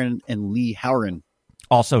Combs, and Karen and Lee Howren.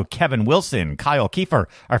 Also, Kevin Wilson, Kyle Kiefer,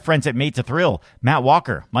 our friends at Made to Thrill, Matt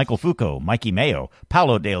Walker, Michael Foucault, Mikey Mayo,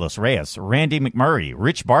 Paulo de los Reyes, Randy McMurray,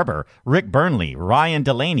 Rich Barber, Rick Burnley, Ryan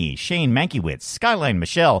Delaney, Shane Mankiewicz, Skyline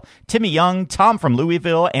Michelle, Timmy Young, Tom from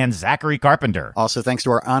Louisville, and Zachary Carpenter. Also, thanks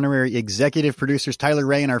to our honorary executive producers, Tyler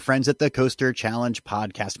Ray, and our friends at the Coaster Challenge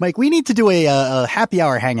podcast. Mike, we need to do a happy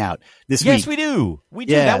hour hangout this week. Yes, we do. We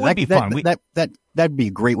do. That would be fun. That'd be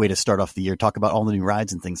a great way to start off the year. Talk about all the new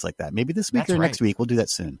rides and things like that. Maybe this week next week. We'll do that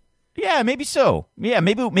soon. Yeah, maybe so. Yeah,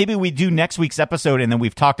 maybe we do next week's episode, and then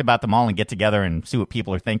we've talked about them all and get together and see what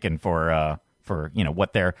people are thinking for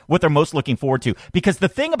what they're most looking forward to. Because the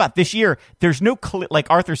thing about this year, there's no like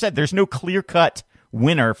Arthur said, there's no clear-cut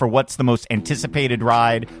winner for what's the most anticipated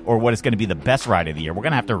ride or what is going to be the best ride of the year. We're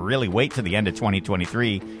going to have to really wait to the end of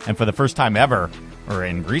 2023, and for the first time ever, or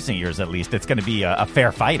in recent years at least, it's going to be a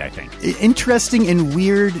fair fight, I think. Interesting and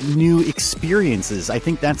weird new experiences. I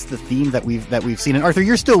think that's the theme that we've seen. And Arthur,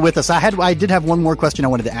 you're still with us. I did have one more question I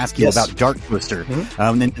wanted to ask you about Dark Coaster.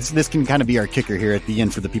 Mm-hmm. And this can kind of be our kicker here at the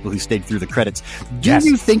end for the people who stayed through the credits. Do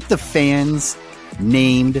you think the fans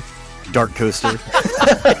named Dark Coaster?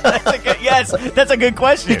 That's a good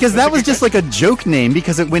question. Because that was just like a joke name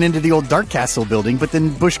because it went into the old Dark Castle building, but then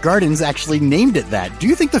Busch Gardens actually named it that. Do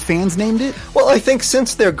you think the fans named it? Well, I think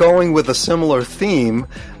since they're going with a similar theme,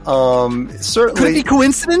 Certainly, could it be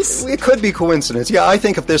coincidence? It could be coincidence. Yeah, I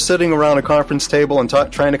think if they're sitting around a conference table and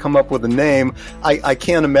trying to come up with a name, I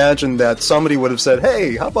can't imagine that somebody would have said,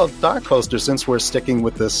 "Hey, how about Dark Coaster?" Since we're sticking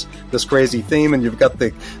with this crazy theme, and you've got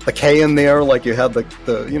the K in there, like you had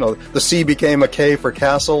the C became a K for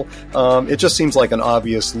castle. It just seems like an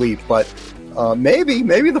obvious leap, but maybe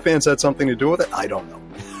the fans had something to do with it. I don't know.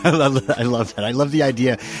 I love that. I love the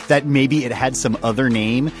idea that maybe it had some other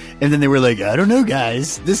name, and then they were like, I don't know,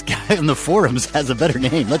 guys. This guy on the forums has a better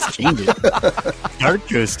name. Let's change it. Dark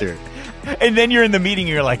Coaster. And then you're in the meeting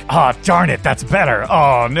and you're like, oh, darn it, that's better.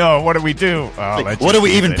 Oh, no, what do we do? Oh, like, what do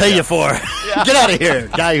we even pay you for? Yeah. Get out of here,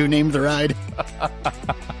 guy who named the ride.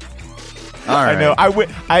 All right. I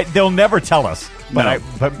know. They'll never tell us. But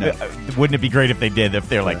No. Wouldn't it be great if they did? If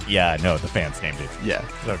they're like, yeah, no, the fans named it. Yeah,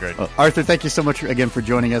 so great. Well, Arthur, thank you so much again for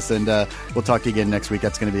joining us, and we'll talk to you again next week.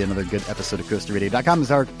 That's going to be another good episode of CoasterRadio.com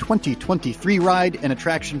as our 2023 ride and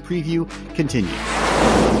attraction preview continues.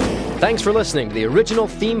 Thanks for listening to the original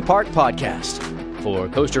Theme Park Podcast. For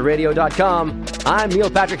CoasterRadio.com, I'm Neil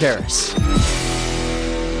Patrick Harris.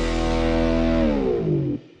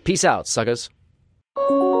 Peace out, suckers.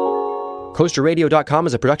 CoasterRadio.com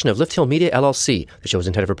is a production of Lift Hill Media, LLC. The show is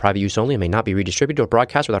intended for private use only and may not be redistributed or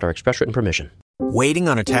broadcast without our express written permission. Waiting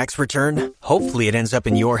on a tax return? Hopefully it ends up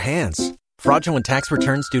in your hands. Fraudulent tax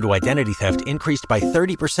returns due to identity theft increased by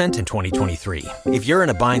 30% in 2023. If you're in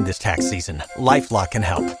a bind this tax season, LifeLock can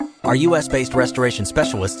help. Our U.S.-based restoration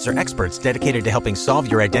specialists are experts dedicated to helping solve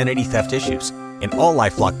your identity theft issues. And all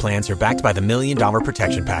LifeLock plans are backed by the $1 Million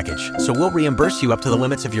Protection Package. So we'll reimburse you up to the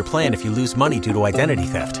limits of your plan if you lose money due to identity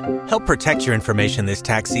theft. Help protect your information this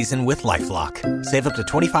tax season with LifeLock. Save up to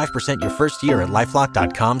 25% your first year at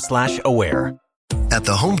LifeLock.com/aware. At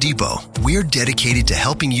the Home Depot, we're dedicated to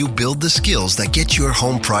helping you build the skills that get your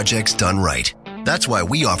home projects done right. That's why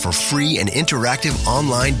we offer free and interactive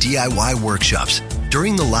online DIY workshops.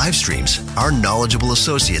 During the live streams, our knowledgeable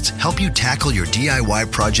associates help you tackle your DIY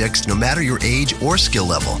projects no matter your age or skill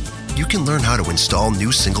level. You can learn how to install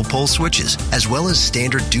new single-pole switches, as well as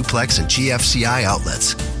standard duplex and GFCI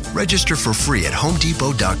outlets. Register for free at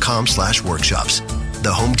HomeDepot.com/workshops.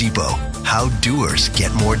 The Home Depot, how doers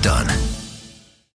get more done.